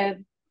Initiative.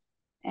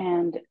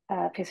 And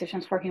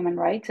Physicians for Human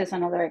Rights is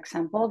another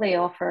example. They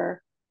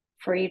offer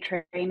free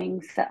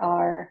trainings that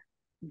are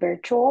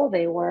virtual.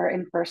 They were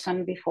in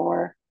person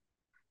before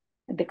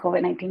the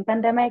COVID-19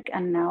 pandemic,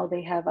 and now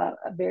they have a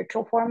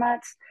virtual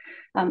formats.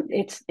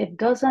 It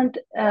doesn't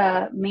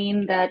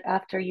mean that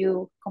after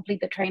you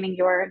complete the training,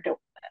 you're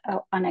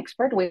an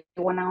expert. We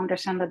want to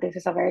understand that this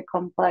is a very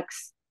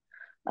complex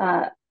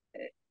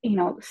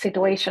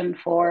situation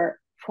for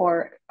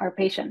our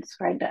patients,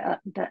 right?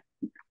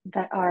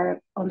 That are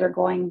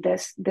undergoing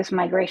this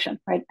migration,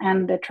 right?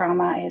 And the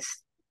trauma is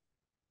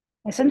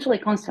essentially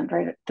constant,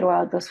 right,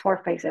 throughout those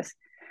 4 phases.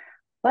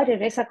 But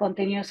it is a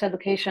continuous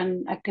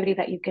education activity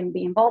that you can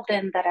be involved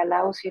in that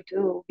allows you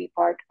to be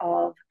part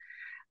of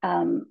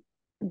the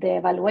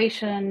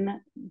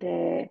evaluation,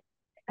 the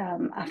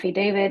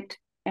affidavit,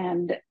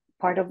 and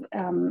part of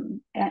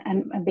and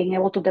being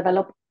able to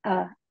develop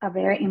a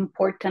very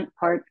important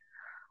part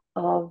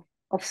of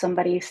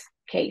somebody's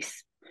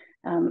case.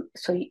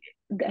 So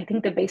I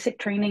think the basic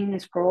training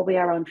is probably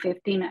around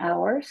 15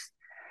 hours.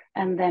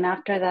 And then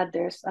after that,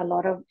 there's a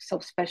lot of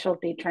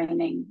subspecialty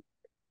training,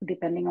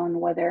 depending on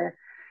whether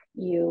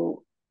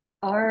you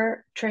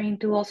are trained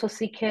to also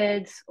see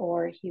kids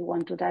or you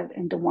want to dive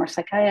into more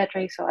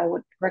psychiatry. So I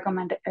would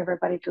recommend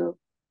everybody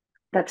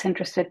that's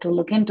interested to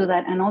look into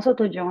that, and also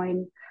to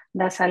join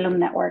the Asylum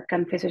Network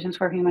and Physicians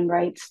for Human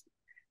Rights,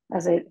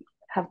 as they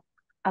have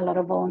a lot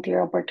of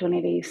volunteer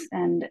opportunities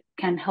and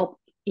can help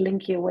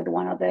link you with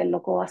one of the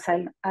local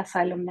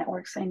asylum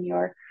networks in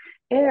your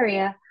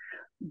area,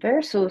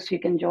 versus you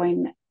can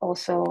join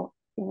also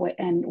with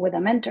a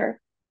mentor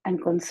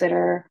and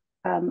consider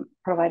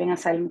providing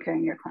asylum care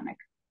in your clinic.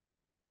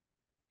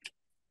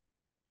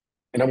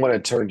 And I want to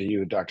turn to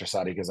you, Dr.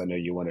 Sadi, because I know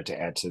you wanted to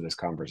add to this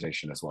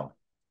conversation as well.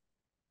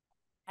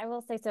 I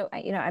will say so.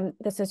 I'm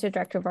the associate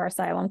director of our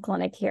asylum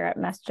clinic here at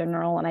Mass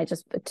General, and I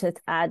just to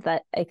add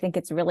that I think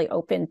it's really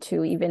open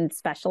to even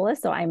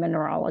specialists. So I'm a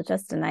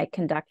neurologist, and I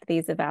conduct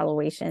these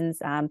evaluations.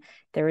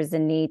 There is a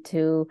need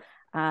to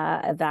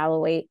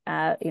evaluate,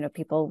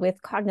 people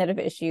with cognitive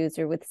issues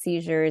or with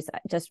seizures.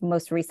 Just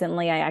most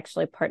recently, I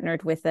actually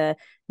partnered with a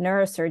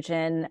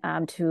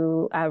neurosurgeon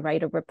to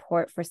write a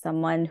report for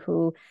someone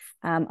who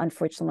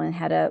unfortunately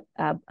had a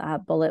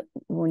bullet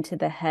wound to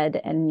the head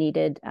and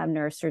needed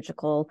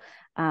neurosurgical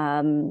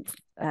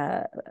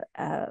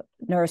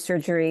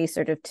neurosurgery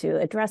sort of to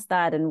address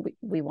that, and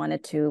we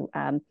wanted to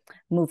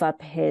move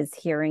up his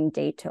hearing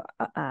date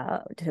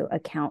to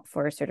account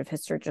for sort of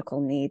his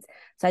surgical needs.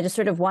 So I just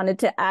sort of wanted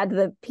to add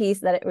the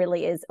piece that it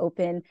really is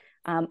open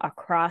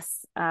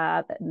across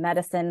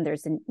medicine.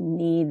 There's a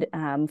need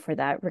for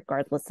that,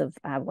 regardless of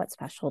what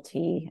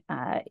specialty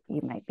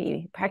you might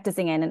be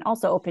practicing in, and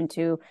also open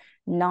to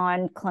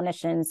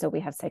non-clinicians. So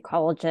we have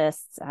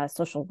psychologists,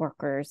 social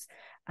workers,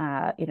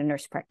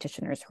 nurse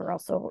practitioners who are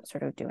also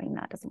sort of doing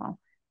that as well.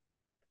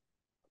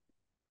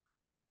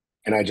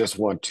 And I just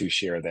want to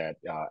share that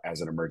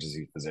as an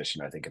emergency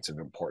physician, I think it's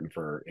important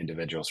for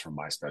individuals from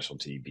my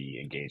specialty be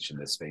engaged in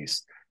this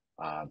space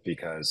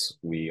because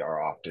we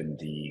are often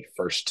the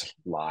first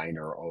line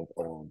or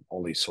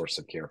only source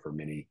of care for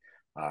many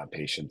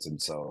patients.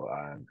 And so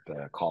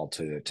the call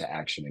to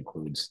action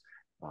includes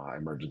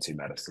emergency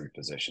medicine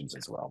physicians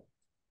as well.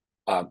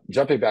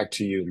 Jumping back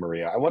to you,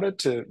 Maria, I wanted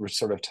to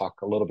sort of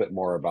talk a little bit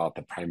more about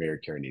the primary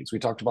care needs. We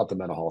talked about the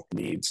mental health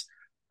needs,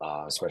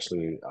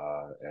 especially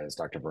as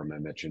Dr. Verma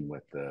mentioned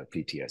with the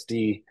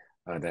PTSD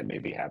that may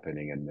be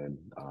happening, and then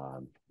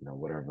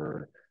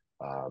whatever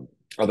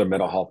other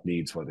mental health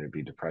needs, whether it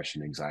be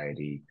depression,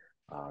 anxiety,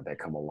 that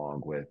come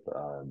along with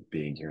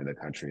being here in the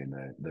country,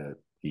 and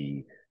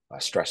the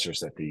stressors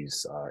that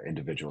these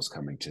individuals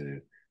coming to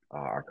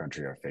our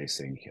country are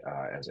facing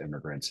as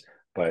immigrants.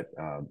 But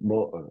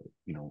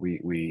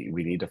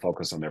we need to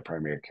focus on their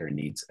primary care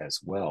needs as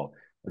well.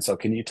 And so,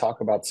 can you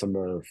talk about some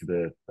of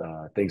the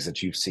things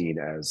that you've seen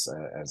as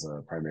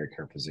a primary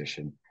care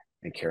physician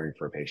and caring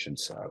for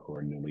patients who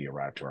are newly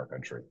arrived to our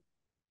country?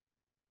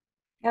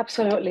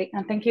 Absolutely,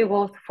 and thank you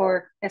both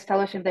for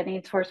establishing the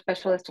needs for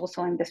specialists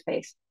also in this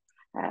space.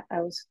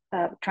 I was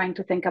trying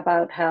to think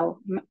about how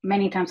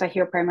many times I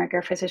hear primary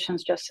care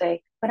physicians just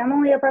say, "But I'm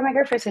only a primary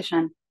care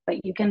physician."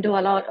 But you can do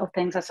a lot of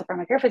things as a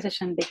primary care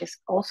physician, because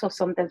also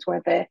sometimes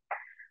where the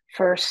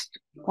first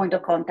point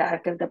of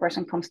contact if the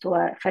person comes to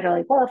a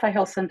federally qualified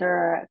health center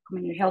or a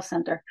community health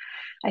center.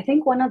 I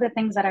think one of the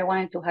things that I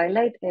wanted to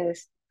highlight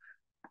is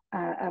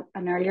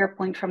an earlier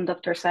point from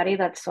Dr. Sari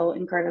that's so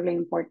incredibly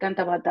important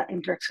about the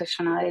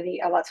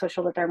intersectionality about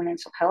social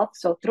determinants of health.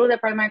 So through the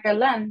primary care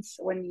lens,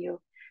 when you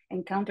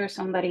encounter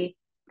somebody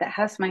that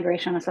has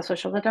migration as a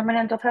social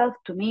determinant of health,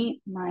 to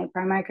me, my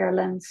primary care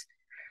lens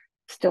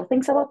still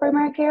thinks about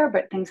primary care,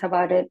 but thinks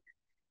about it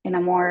in a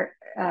more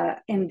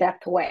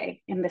in-depth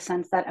way, in the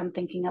sense that I'm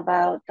thinking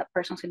about the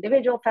person's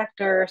individual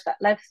factors,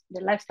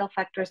 the lifestyle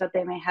factors that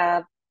they may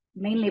have,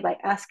 mainly by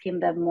asking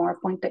them more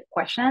pointed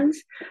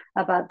questions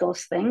about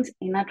those things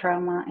in a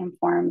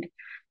trauma-informed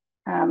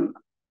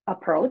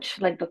approach,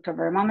 like Dr.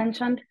 Verma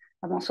mentioned.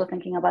 I'm also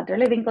thinking about their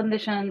living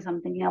conditions.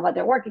 I'm thinking about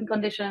their working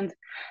conditions.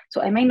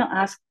 So I may not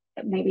ask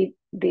maybe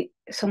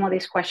some of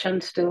these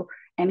questions to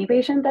any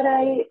patient that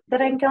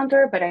I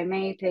encounter, but I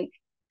may take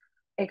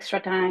extra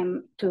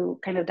time to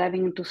kind of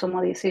diving into some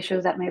of these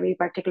issues that may be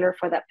particular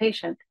for that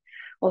patient.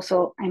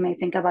 Also, I may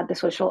think about the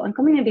social and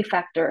community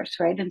factors,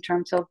 right? In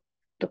terms of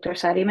Dr.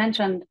 Sari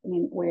mentioned, I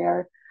mean,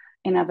 we're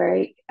in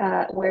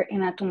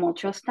a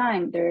tumultuous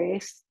time. There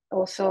is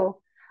also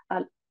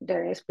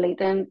there is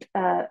blatant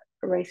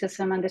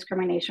racism and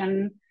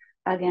discrimination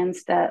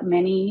against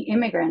many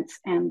immigrants,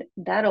 and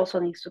that also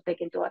needs to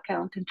take into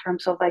account in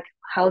terms of like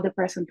how the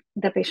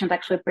patient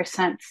actually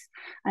presents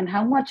and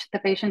how much the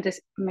patient is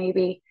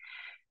maybe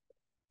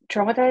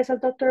traumatized, as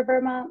Dr.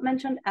 Verma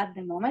mentioned, at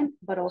the moment,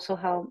 but also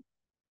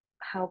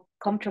how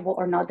comfortable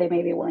or not they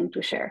may be willing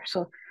to share.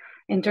 So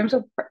in terms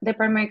of the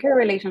primary care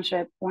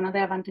relationship, one of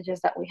the advantages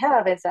that we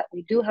have is that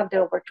we do have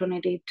the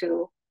opportunity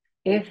to,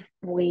 if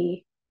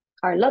we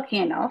are lucky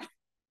enough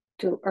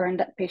to earn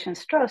that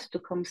patient's trust, to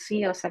come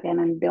see us again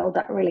and build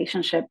that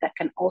relationship that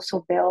can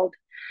also build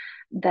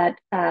that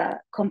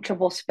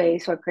comfortable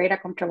space or create a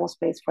comfortable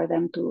space for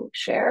them to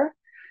share.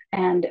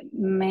 And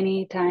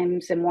many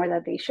times the more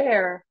that they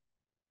share,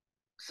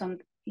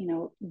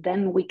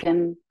 then we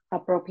can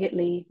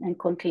appropriately and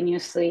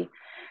continuously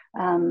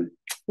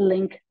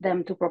link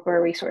them to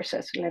proper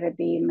resources, let it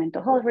be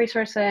mental health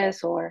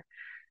resources or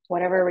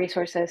whatever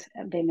resources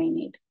they may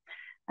need.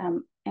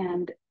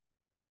 And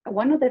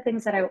one of the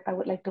things that I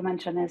would like to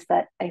mention is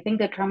that I think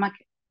the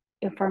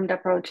trauma-informed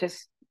approach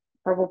is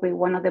probably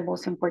one of the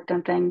most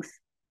important things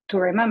to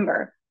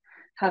remember.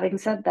 Having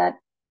said that,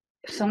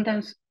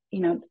 sometimes,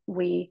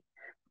 we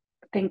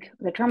think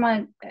the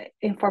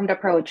trauma-informed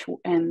approach,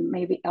 and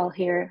maybe I'll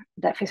hear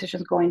that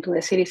physicians going to the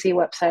CDC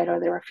website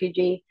or the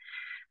refugee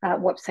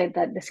website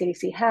that the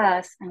CDC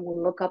has, and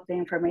we'll look up the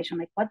information,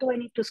 like, what do I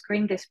need to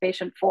screen this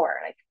patient for?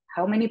 Like,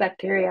 how many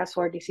bacteria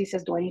or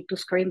diseases do I need to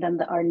screen them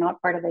that are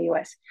not part of the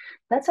US?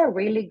 That's a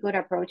really good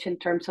approach in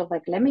terms of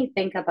like, let me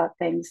think about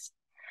things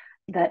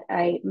that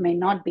I may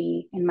not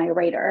be in my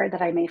radar,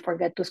 that I may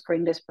forget to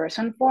screen this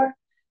person for.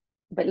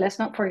 But let's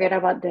not forget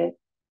about the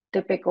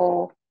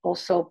typical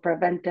also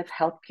preventive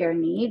healthcare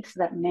needs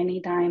that many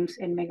times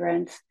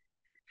immigrants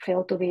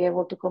fail to be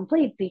able to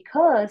complete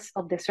because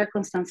of the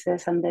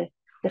circumstances and the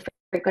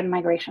frequent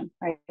migration,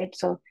 right?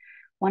 So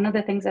one of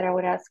the things that I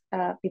would ask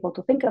people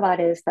to think about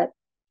is that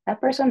that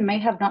person may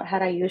have not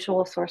had a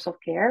usual source of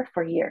care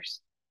for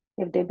years.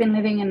 If they've been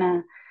living in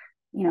a,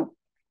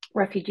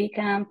 refugee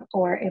camp,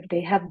 or if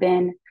they have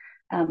been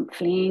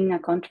fleeing a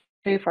country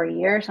for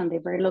years and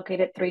they've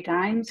relocated 3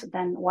 times,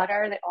 then what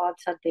are the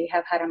odds that they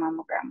have had a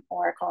mammogram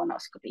or a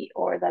colonoscopy,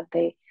 or that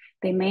they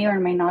may or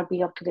may not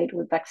be up to date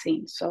with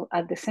vaccines? So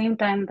at the same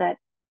time that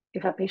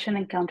if a patient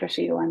encounters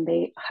you and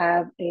they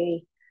have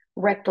a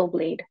rectal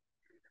bleed,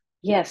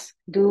 yes,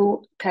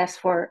 do test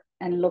for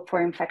and look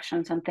for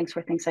infections and things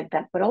like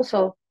that. But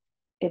also,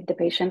 if the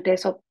patient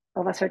is of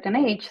a certain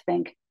age,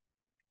 think,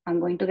 I'm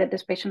going to get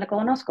this patient a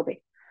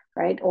colonoscopy,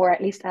 right? Or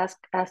at least ask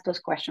those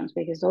questions,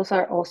 because those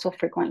are also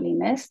frequently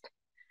missed.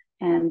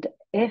 And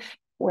if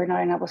we're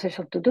not in a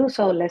position to do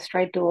so, let's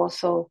try to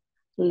also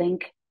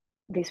link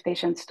these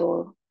patients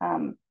to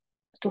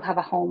have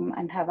a home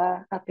and have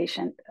a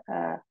patient,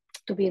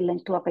 to be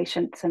linked to a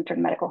patient-centered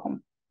medical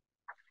home.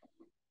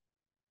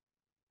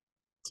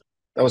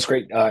 That was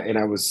great. And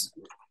I was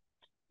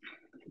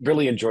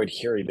really enjoyed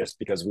hearing this,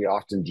 because we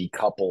often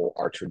decouple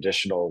our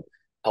traditional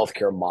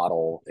healthcare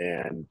model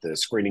and the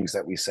screenings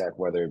that we set,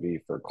 whether it be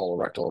for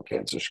colorectal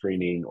cancer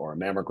screening or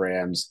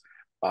mammograms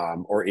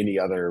or any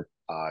other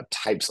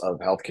types of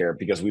healthcare,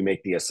 because we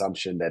make the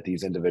assumption that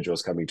these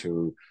individuals coming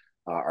to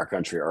our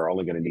country are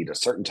only going to need a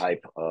certain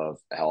type of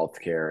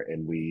healthcare,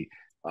 and we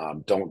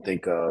don't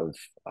think of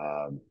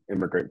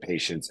immigrant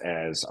patients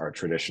as our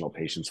traditional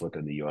patients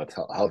within the U.S.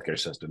 healthcare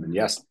system. And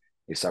yes,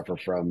 they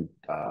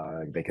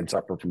can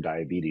suffer from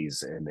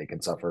diabetes, and they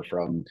can suffer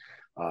from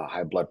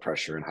high blood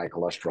pressure and high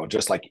cholesterol,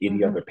 just like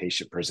any other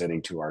patient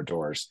presenting to our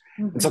doors.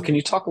 And so can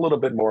you talk a little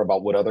bit more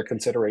about what other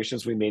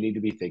considerations we may need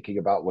to be thinking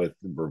about with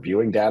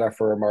reviewing data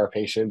from our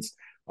patients,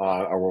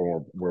 or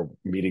when we're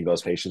meeting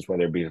those patients,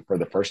 whether it be for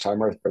the first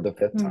time or for the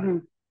 5th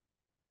time?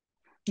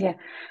 Yeah,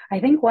 I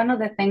think one of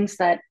the things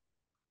that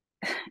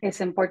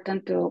is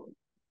important to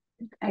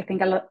I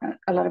think a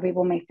lot of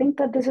people may think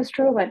that this is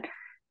true, but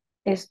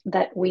is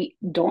that we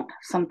don't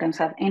sometimes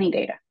have any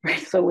data, right?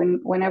 So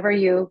whenever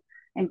you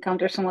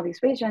encounter some of these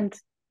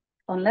patients,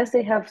 unless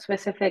they have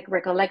specific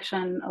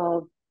recollection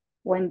of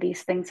when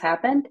these things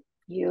happened,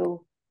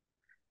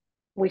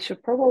 we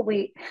should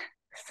probably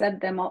set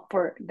them up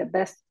for the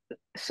best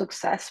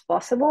success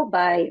possible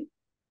by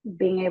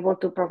being able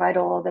to provide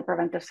all the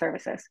preventive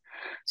services.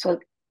 So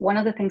one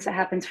of the things that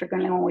happens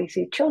frequently when we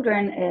see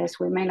children is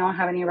we may not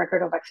have any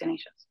record of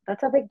vaccinations.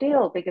 That's a big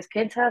deal because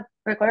kids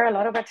require a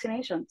lot of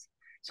vaccinations.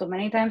 So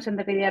many times in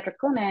the pediatric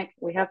clinic,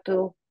 we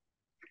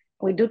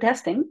do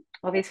testing,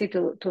 obviously,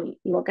 to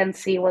look and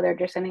see whether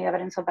there's any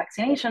evidence of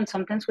vaccination.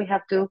 Sometimes we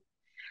have to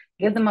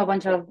give them a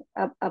bunch of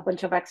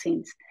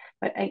vaccines.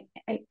 But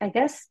I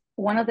guess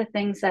one of the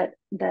things that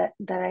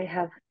I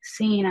have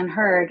seen and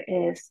heard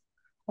is,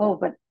 oh,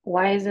 but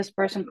why is this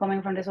person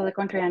coming from this other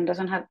country and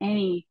doesn't have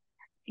any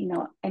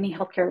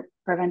healthcare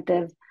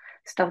preventive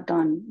stuff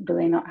done? Do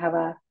they not have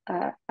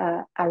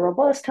a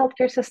robust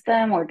healthcare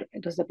system, or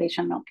does the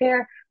patient not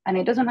care? And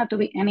it doesn't have to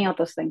be any of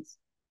those things.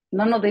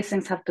 None of these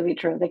things have to be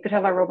true. They could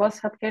have a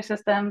robust healthcare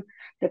system.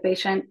 The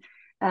patient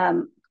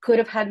could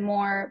have had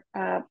more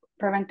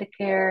preventive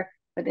care,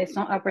 but it's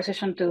not our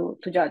position to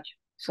judge.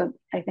 So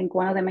I think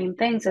one of the main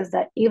things is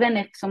that even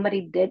if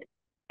somebody did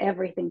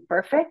everything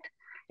perfect,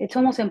 it's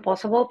almost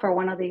impossible for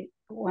one of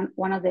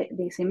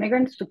these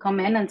immigrants to come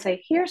in and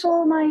say, "Here's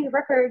all my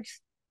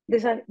records.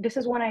 This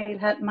is when I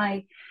had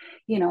my,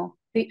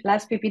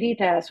 last PPD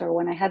test, or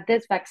when I had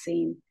this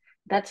vaccine."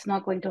 That's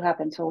not going to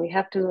happen. So we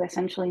have to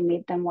essentially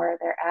meet them where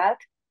they're at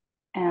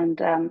and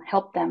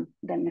help them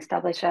then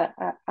establish a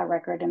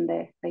record in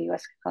the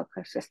U.S.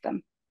 healthcare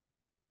system.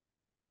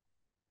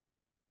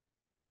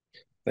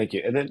 Thank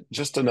you. And then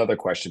just another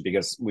question,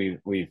 because we've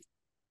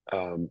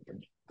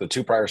the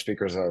two prior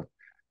speakers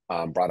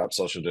have brought up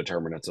social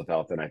determinants of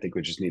health, and I think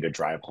we just need to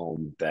drive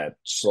home that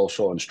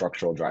social and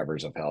structural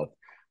drivers of health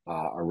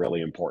are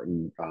really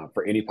important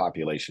for any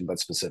population, but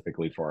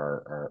specifically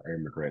for our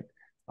immigrant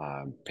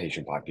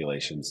patient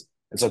populations.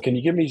 And so can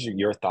you give me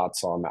your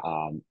thoughts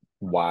on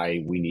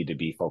why we need to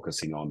be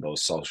focusing on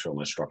those social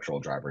and structural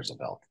drivers of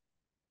health?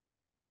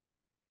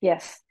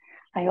 Yes.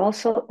 I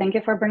also, thank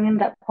you for bringing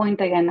that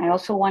point again. I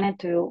also wanted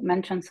to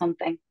mention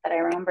something that I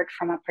remembered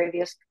from a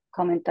previous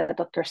comment that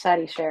Dr.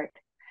 Sari shared.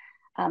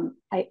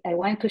 I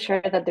wanted to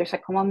share that there's a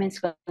common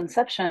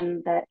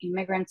misconception that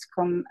immigrants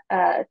come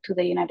to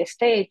the United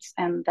States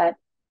and that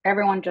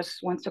everyone just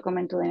wants to come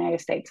into the United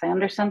States. I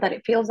understand that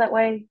it feels that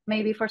way,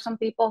 maybe for some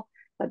people,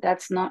 but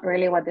that's not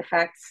really what the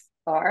facts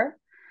are.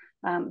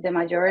 The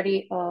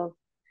majority of,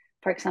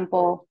 for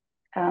example,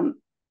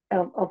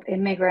 of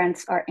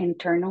immigrants are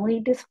internally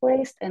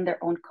displaced in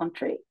their own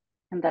country,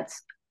 and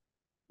that's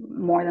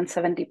more than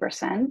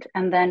 70%.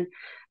 And then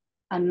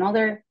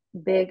another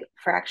big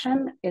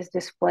fraction is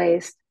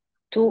displaced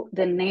to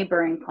the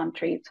neighboring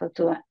country, so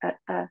to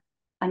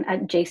an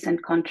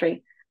adjacent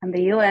country. And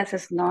the US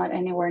is not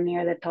anywhere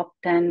near the top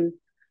 10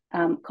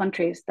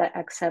 countries that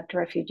accept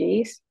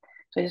refugees.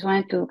 So I just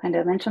wanted to kind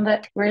of mention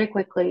that really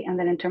quickly. And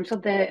then in terms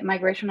of the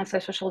migration as a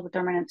social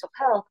determinants of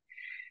health,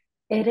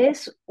 it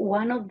is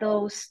one of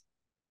those,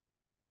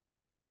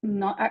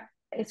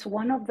 it's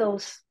one of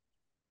those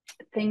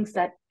things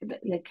that,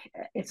 like,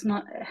 it's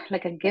not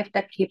like a gift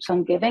that keeps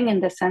on giving,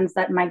 in the sense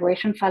that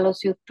migration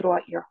follows you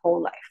throughout your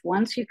whole life.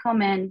 Once you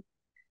come in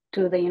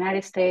to the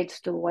United States,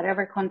 to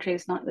whatever country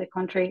is not the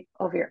country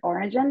of your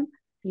origin,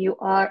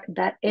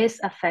 that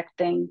is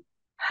affecting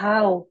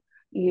how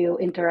you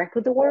interact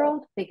with the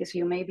world, because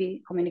you may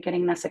be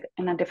communicating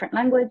in a different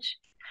language.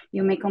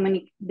 You may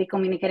be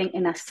communicating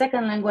in a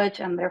second language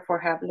and therefore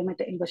have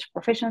limited English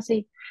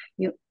proficiency.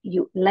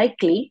 You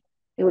likely,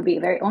 it would be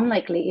very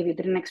unlikely if you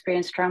didn't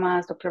experience trauma,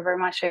 as Dr.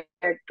 Verma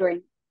shared,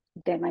 during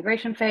the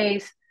migration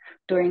phase,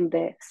 during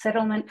the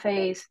settlement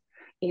phase.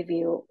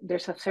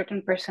 There's a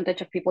certain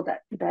percentage of people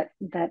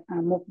that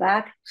move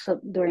back,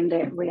 so during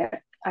the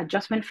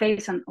readjustment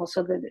phase, and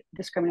also the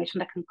discrimination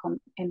that can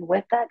come in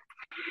with that.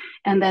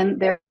 And then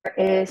there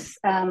is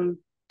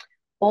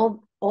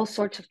all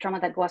sorts of trauma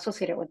that go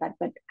associated with that.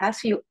 But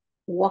as you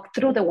walk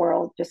through the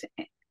world, just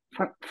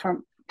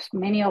for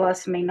many of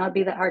us, may not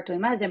be that hard to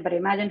imagine, but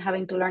imagine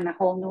having to learn a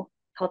whole new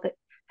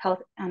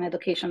health and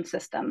education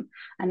system,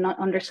 and not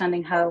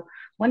understanding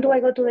when do I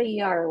go to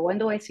the ER? When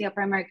do I see a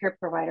primary care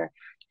provider?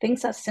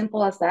 Things as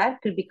simple as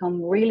that could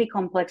become really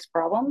complex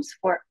problems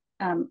for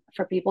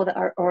people that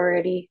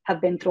already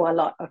have been through a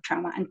lot of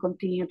trauma and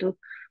continue to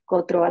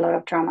go through a lot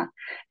of trauma.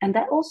 And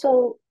that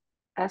also,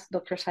 as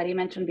Dr. Sari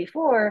mentioned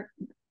before,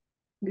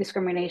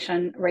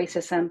 discrimination,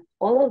 racism,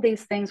 all of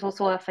these things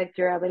also affect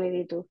your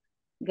ability to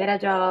get a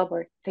job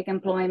or take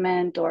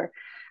employment, or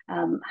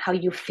how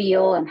you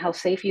feel and how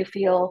safe you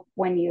feel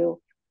when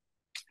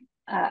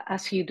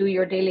as you do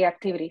your daily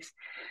activities.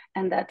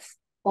 And that's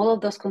all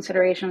of those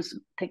considerations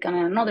taken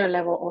on another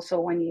level also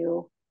when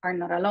you are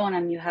not alone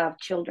and you have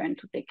children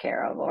to take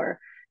care of, or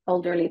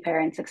elderly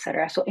parents,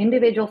 etc. So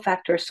individual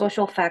factors,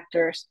 social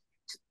factors,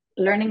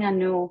 learning a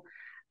new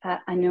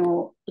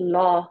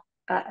law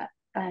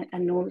a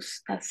new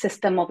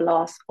system of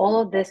laws.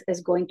 All of this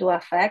is going to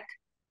affect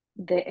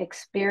the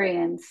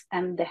experience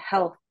and the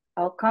health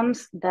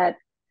outcomes that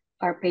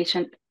our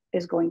patient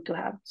is going to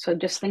have. So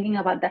just thinking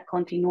about that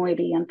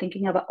continuity and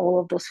thinking about all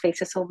of those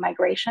phases of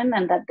migration,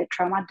 and that the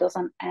trauma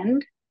doesn't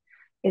end,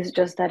 is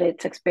just that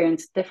it's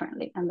experienced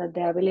differently, and that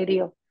the ability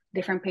of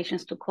different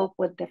patients to cope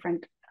with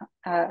different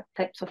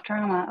types of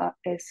trauma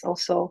is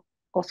also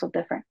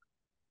different.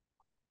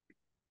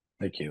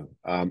 Thank you.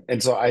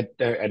 And so I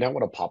now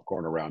want to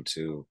popcorn around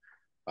to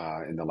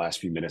in the last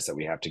few minutes that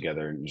we have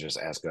together and just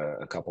ask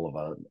a couple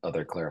of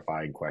other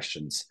clarifying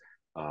questions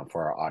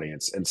for our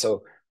audience. And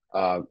so,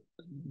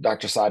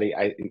 Dr. Sadi,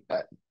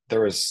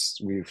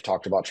 we've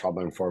talked about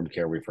trauma-informed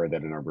care. We've heard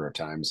that a number of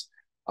times.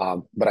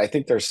 But I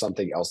think there's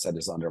something else that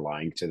is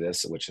underlying to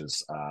this, which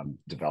is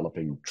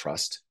developing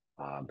trust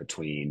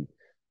between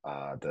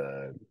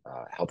the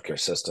healthcare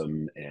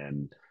system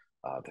and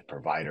the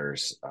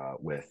providers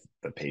with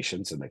the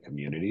patients and the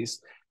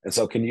communities. And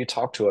so can you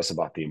talk to us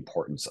about the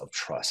importance of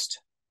trust?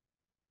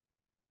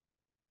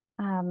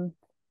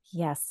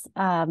 Yes.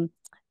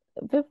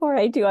 Before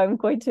I do, I'm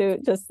going to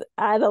just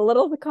add a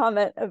little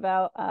comment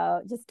about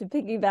just to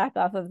piggyback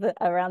off of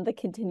around the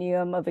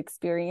continuum of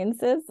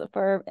experiences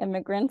for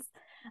immigrants.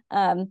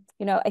 I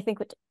think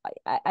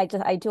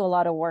I do a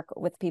lot of work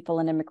with people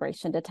in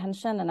immigration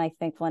detention, and I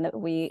think when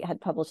we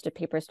had published a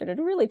paper, started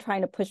really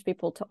trying to push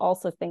people to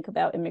also think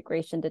about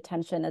immigration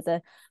detention as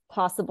a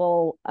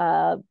possible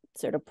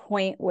sort of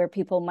point where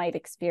people might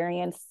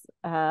experience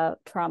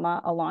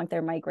trauma along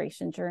their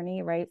migration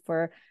journey, right?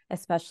 For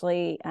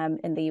especially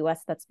in the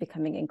U.S., that's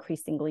becoming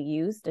increasingly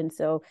used,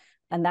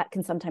 and that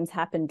can sometimes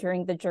happen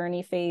during the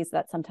journey phase.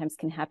 That sometimes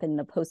can happen in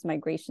the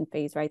post-migration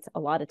phase, right? So a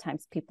lot of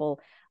times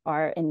people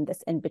are in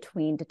this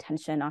in-between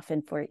detention,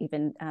 often for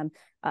even,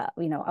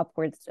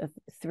 upwards of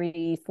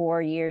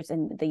 3-4 years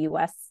in the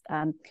US.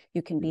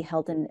 You can be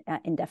held in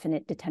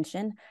indefinite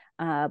detention,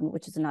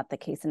 which is not the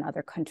case in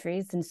other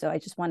countries. And so I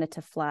just wanted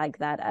to flag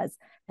that as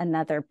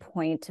another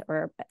point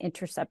or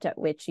intercept at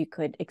which you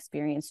could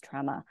experience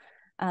trauma.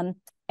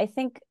 I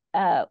think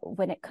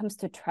when it comes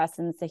to trust,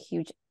 and it's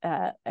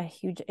a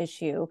huge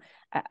issue,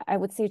 I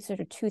would say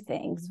sort of two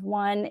things.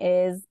 One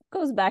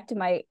goes back to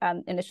my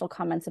initial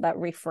comments about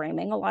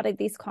reframing a lot of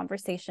these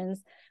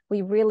conversations.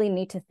 We really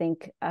need to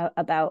think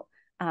about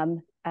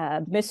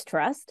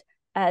mistrust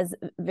as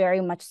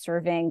very much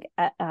serving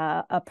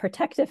a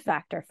protective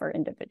factor for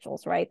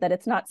individuals, right? That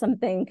it's not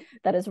something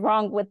that is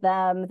wrong with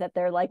them, that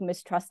they're like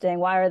mistrusting.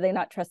 Why are they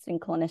not trusting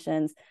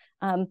clinicians?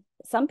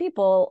 Some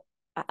people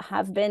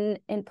have been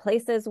in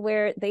places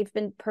where they've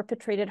been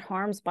perpetrated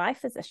harms by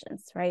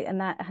physicians, right? And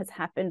that has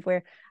happened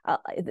where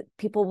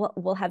people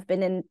will have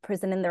been in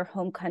prison in their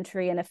home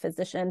country and a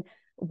physician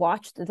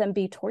watched them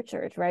be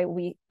tortured, right?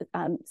 We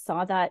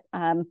saw that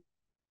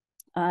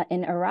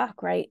in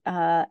Iraq, right?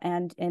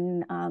 And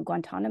in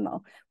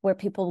Guantanamo, where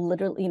people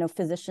literally,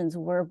 physicians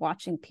were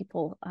watching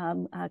people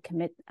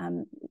commit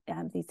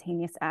these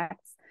heinous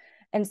acts.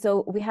 And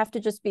so we have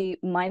to just be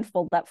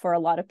mindful that for a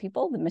lot of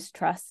people, the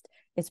mistrust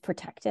is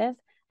protective.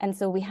 And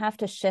so we have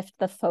to shift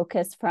the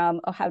focus from,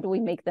 how do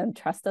we make them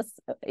trust us?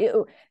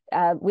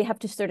 We have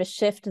to sort of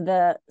shift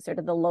the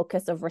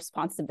locus of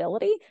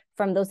responsibility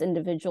from those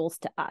individuals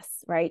to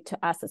us, right? To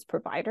us as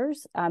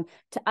providers,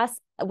 to us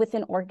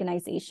within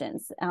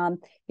organizations.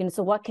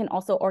 So what can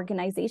also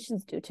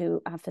organizations do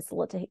to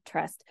facilitate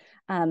trust?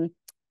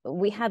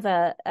 We have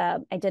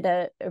I did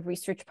a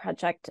research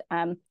project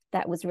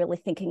that was really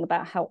thinking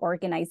about how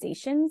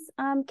organizations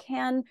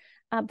can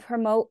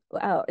promote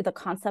the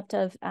concept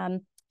of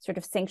sort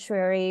of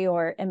sanctuary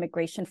or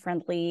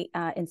immigration-friendly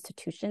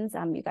institutions.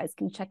 You guys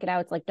can check it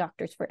out. It's like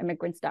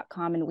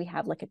doctorsforimmigrants.com, and we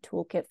have like a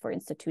toolkit for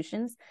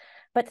institutions.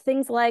 But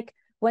things like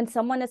when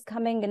someone is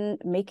coming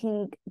and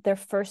making their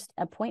first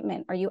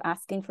appointment, are you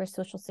asking for a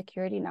social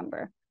security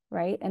number?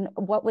 Right. And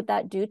what would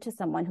that do to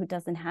someone who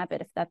doesn't have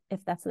it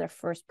if that's their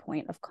first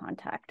point of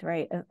contact,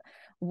 right?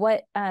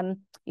 What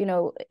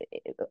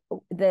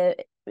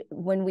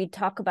when we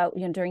talk about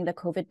during the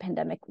COVID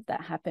pandemic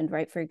that happened,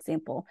 right? For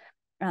example,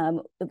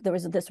 there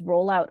was this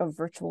rollout of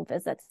virtual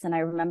visits, and I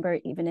remember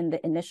even in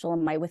the initial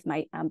with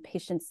my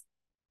patients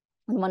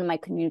in one of my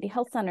community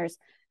health centers,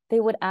 they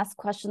would ask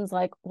questions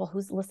like, well,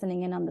 who's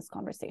listening in on this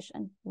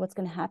conversation? What's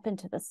going to happen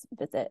to this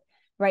visit?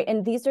 Right.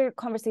 And these are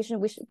conversations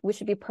we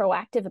should be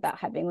proactive about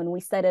having. When we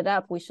set it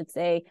up, we should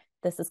say,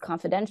 this is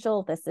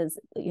confidential. This is,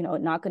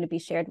 not going to be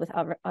shared with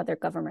other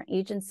government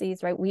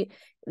agencies. Right.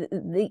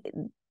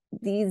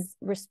 These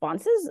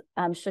responses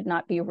should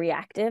not be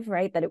reactive,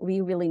 right? That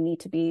we really need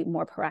to be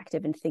more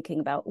proactive in thinking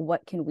about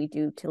what can we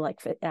do to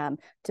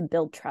to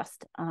build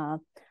trust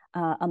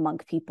among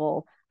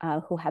people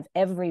who have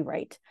every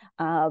right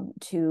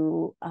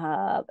to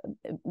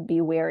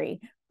be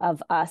wary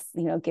of us,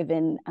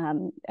 given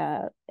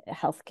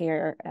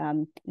healthcare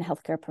and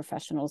healthcare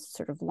professionals'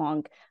 sort of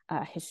long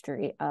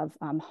history of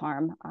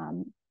harm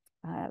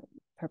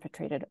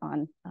perpetrated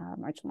on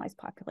marginalized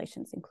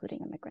populations, including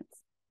immigrants.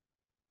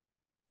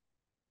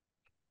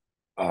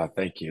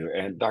 Thank you.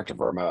 And Dr.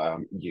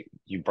 Verma,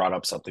 you brought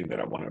up something that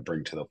I want to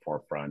bring to the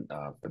forefront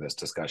for this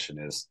discussion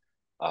is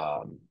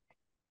um,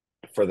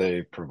 for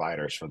the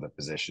providers, for the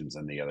physicians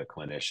and the other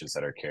clinicians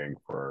that are caring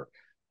for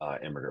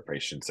immigrant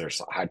patients,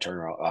 there's high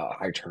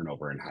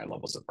turnover and high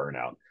levels of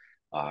burnout.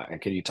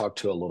 And can you talk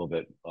to a little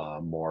bit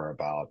more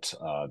about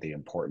the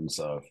importance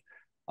of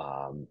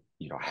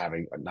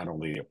having not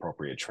only the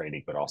appropriate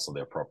training, but also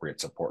the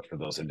appropriate support for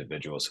those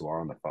individuals who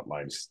are on the front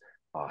lines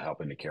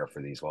helping to care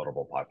for these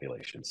vulnerable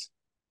populations?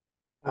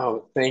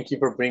 Oh, thank you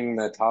for bringing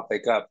the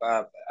topic up.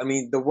 I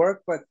mean, the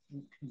work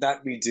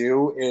that we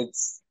do,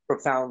 it's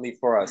profoundly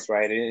for us,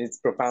 right? It's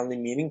profoundly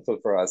meaningful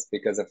for us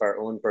because of our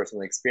own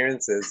personal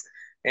experiences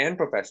and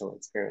professional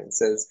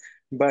experiences.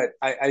 But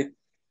I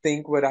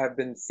think what I've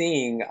been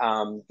seeing,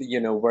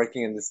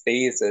 working in the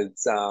space,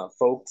 it's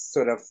folks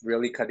sort of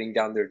really cutting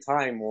down their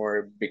time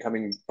or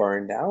becoming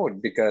burned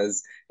out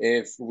because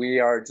if we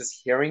are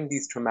just hearing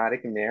these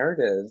traumatic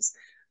narratives,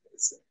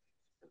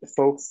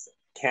 folks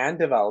can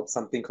develop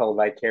something called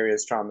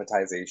vicarious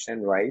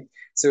traumatization, right?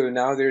 So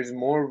now there's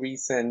more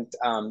recent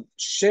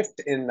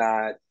shift in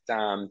that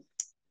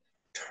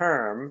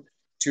term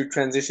to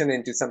transition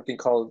into something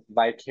called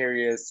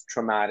vicarious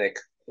post-traumatic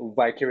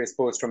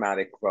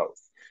growth.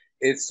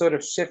 It's sort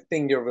of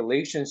shifting your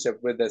relationship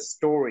with the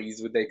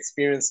stories, with the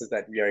experiences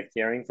that we are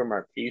hearing from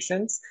our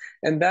patients.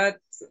 And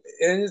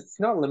it's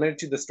not limited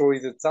to the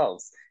stories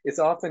itself. It's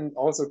often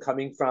also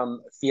coming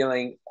from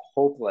feeling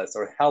hopeless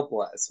or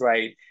helpless,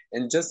 right?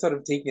 And just sort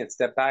of taking a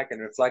step back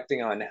and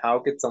reflecting on how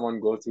could someone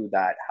go through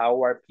that?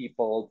 How are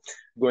people,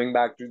 going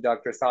back to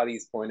Dr.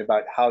 Sadi's point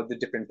about how the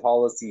different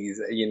policies,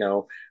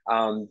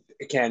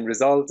 can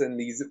result in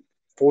these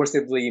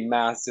forcibly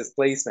mass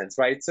displacements,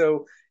 right?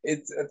 So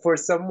it's for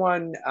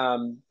someone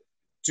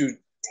to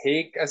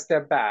take a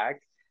step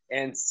back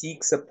and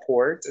seek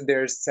support.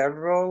 There's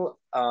several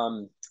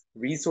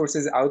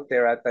resources out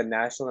there at the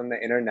national and the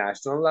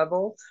international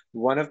level.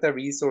 One of the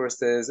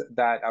resources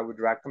that I would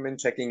recommend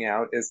checking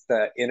out is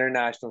the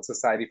International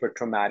Society for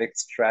Traumatic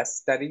Stress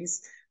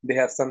Studies. They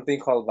have something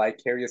called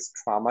Vicarious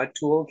Trauma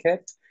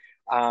Toolkit.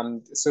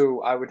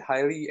 So I would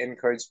highly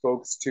encourage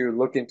folks to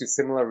look into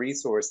similar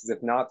resources.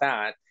 If not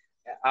that,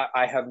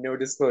 I have no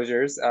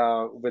disclosures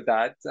with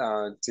that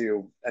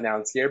to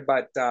announce here,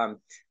 but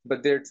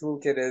their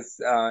toolkit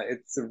is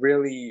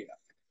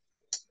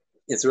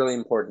it's really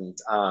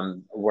important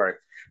work.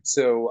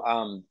 So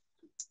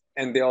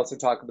and they also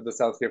talk about the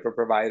self-care for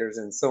providers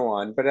and so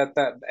on. But at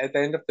the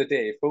end of the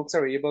day, folks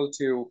are able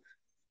to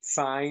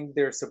find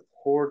their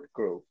support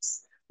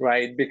groups,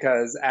 right?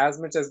 Because as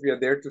much as we are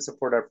there to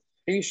support our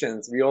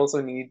patients, we also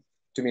need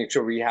to make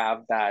sure we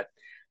have that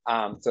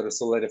sort of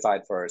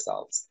solidified for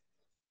ourselves.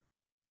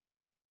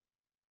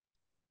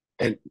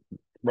 And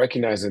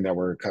recognizing that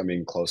we're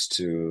coming close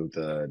to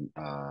the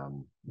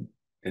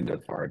end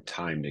of our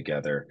time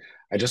together,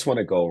 I just want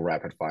to go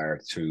rapid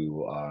fire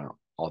to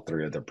all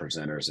three of the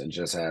presenters and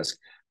just ask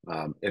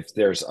if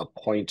there's a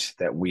point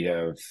that we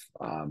have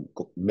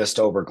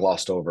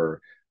glossed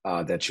over,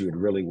 that you would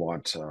really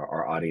want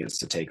our audience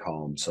to take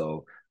home.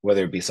 So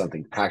whether it be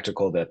something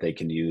practical that they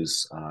can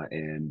use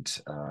in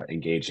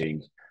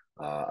engaging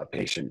a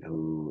patient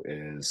who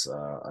is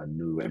a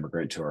new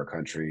immigrant to our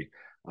country,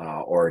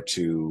 or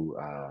to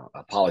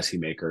a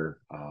policymaker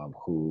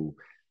who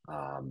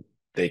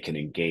they can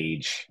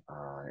engage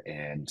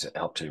and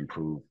help to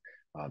improve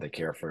the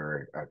care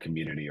for a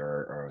community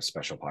or a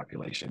special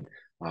population.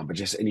 But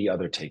just any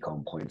other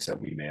take-home points that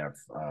we may have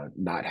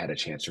not had a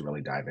chance to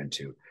really dive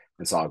into.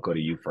 And so I'll go to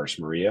you first,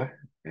 Maria,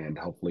 and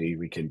hopefully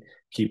we can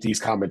keep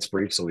these comments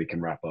brief so we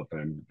can wrap up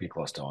and be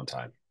close to on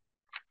time.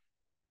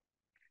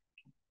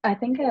 I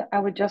think I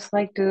would just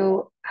like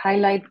to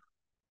highlight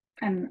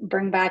and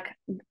bring back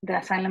the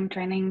Asylum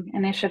Training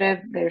Initiative.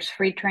 There's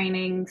free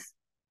trainings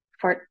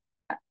for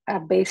a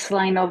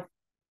baseline of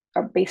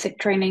or basic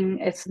training.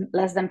 It's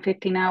less than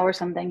 15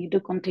 hours, and then you do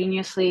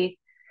continuously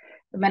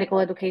medical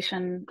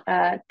education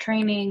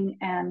training,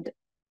 and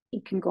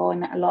you can go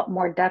in a lot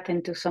more depth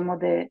into some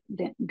of the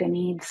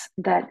needs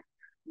that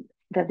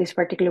these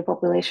particular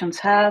populations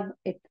have.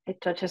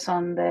 It touches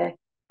on the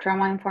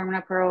trauma-informed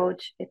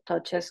approach. It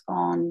touches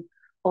on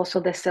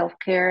also the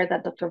self-care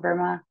that Dr.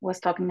 Verma was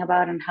talking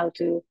about and how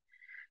to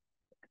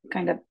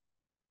kind of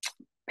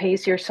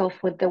pace yourself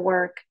with the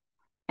work.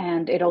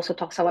 And it also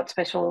talks about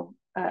special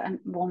and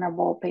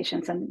vulnerable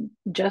patients. And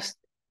just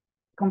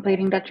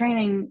completing that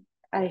training,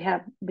 I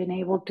have been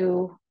able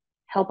to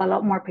help a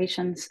lot more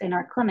patients in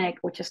our clinic,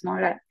 which is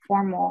not a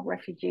formal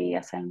refugee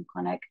asylum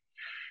clinic,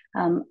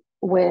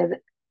 with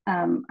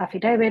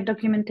affidavit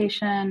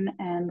documentation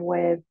and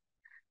with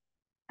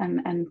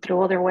and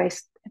through other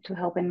ways to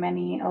help in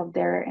many of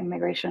their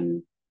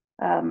immigration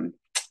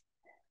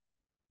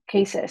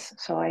cases.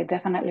 So I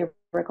definitely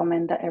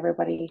recommend that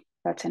everybody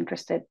that's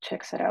interested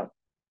checks it out.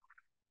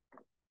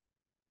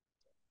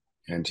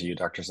 And to you,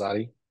 Dr.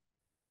 Sadi.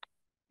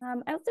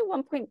 I also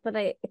one point that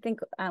I think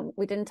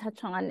we didn't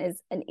touch on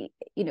is, and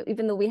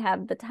even though we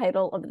have the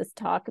title of this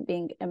talk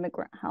being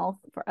Immigrant Health,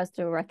 for us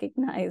to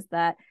recognize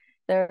that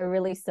there are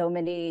really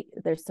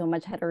there's so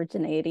much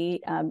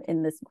heterogeneity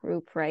in this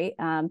group, right?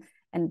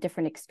 And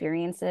different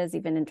experiences,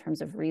 even in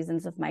terms of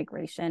reasons of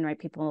migration, right?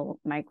 People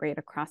migrate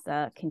across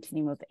a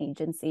continuum of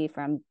agency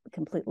from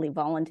completely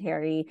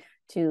voluntary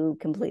to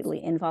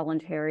completely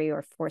involuntary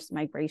or forced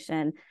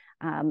migration,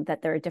 that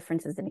there are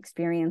differences in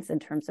experience in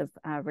terms of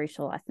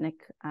racial, ethnic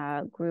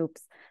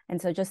groups.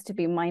 And so just to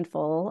be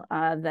mindful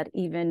that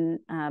even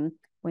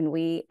when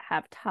we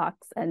have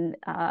talks and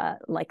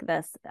like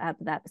this,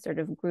 that sort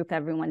of group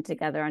everyone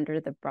together under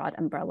the broad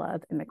umbrella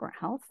of immigrant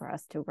health, for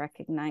us to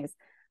recognize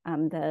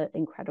the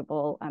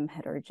incredible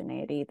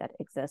heterogeneity that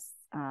exists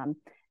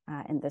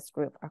in this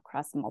group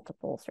across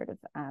multiple sort of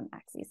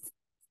axes.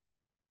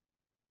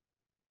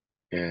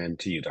 And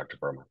to you, Dr.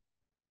 Burma.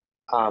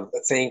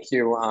 Thank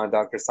you,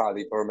 Dr.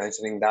 Sadi, for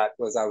mentioning that.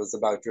 Was I was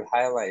about to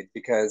highlight,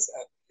 because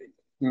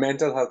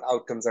mental health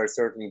outcomes are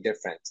certainly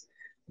different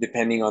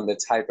depending on the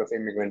type of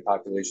immigrant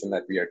population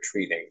that we are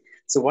treating.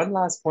 So one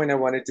last point I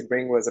wanted to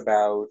bring was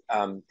about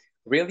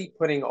really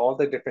putting all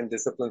the different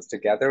disciplines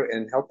together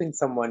and helping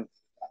someone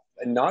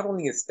not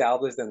only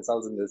establish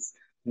themselves in this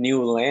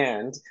new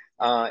land,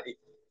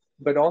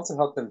 but also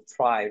help them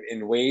thrive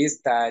in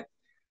ways that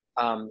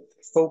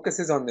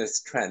focuses on their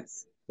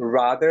strengths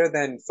rather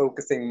than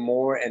focusing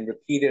more and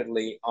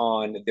repeatedly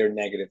on their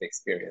negative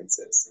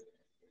experiences.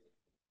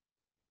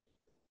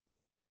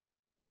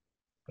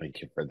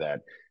 Thank you for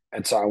that.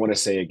 And so I want to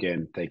say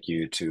again, thank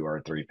you to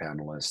our three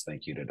panelists.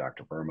 Thank you to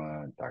Dr.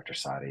 Burma, Dr.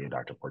 Sadi, and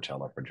Dr.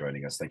 Portela for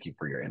joining us. Thank you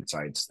for your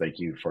insights. Thank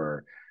you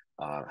for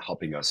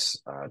helping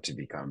us to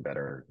become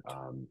better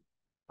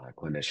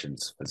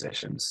clinicians,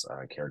 physicians,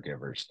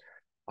 caregivers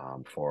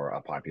for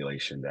a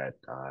population that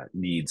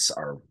needs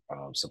our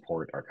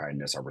support, our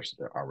kindness,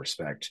 our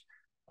respect.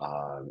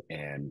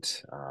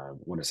 And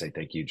want to say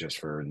thank you just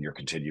for your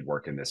continued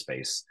work in this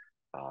space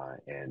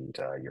and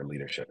your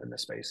leadership in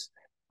this space.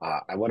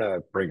 I want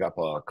to bring up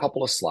a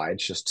couple of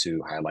slides just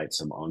to highlight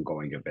some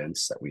ongoing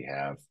events that we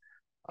have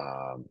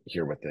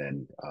here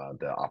within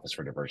the Office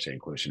for Diversity,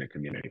 Inclusion, and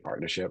Community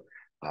Partnership.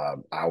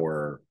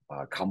 Our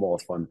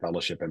Commonwealth Fund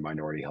Fellowship in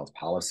Minority Health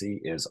Policy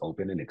is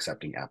open and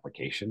accepting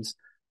applications.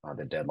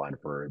 The deadline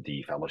for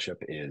the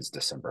fellowship is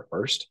December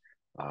 1st.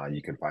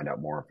 You can find out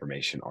more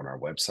information on our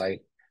website.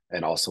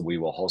 And also we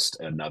will host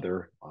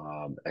another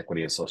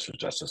equity and social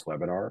justice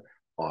webinar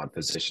on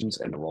physicians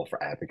and the role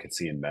for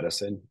advocacy in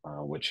medicine,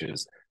 which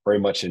is very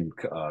much in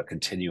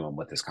continuum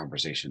with this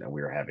conversation that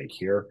we are having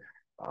here.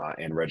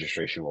 And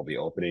registration will be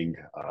opening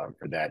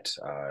for that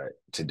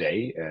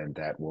today, and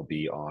that will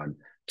be on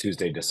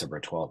Tuesday, December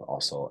 12th,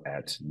 also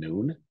at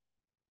noon.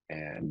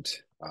 And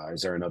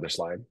is there another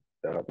slide?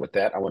 With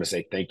that, I want to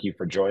say thank you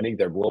for joining.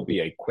 There will be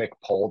a quick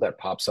poll that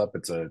pops up.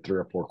 It's a 3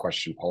 or 4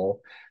 question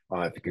poll.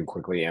 If you can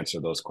quickly answer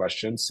those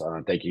questions.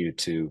 Thank you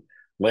to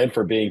Len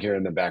for being here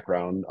in the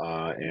background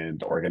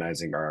and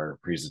organizing our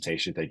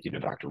presentation. Thank you to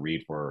Dr.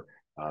 Reed for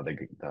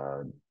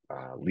the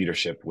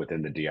leadership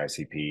within the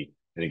DICP.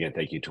 And again,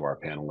 thank you to our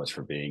panelists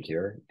for being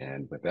here.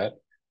 And with that,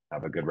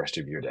 have a good rest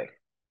of your day.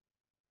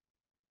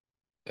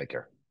 Take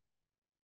care.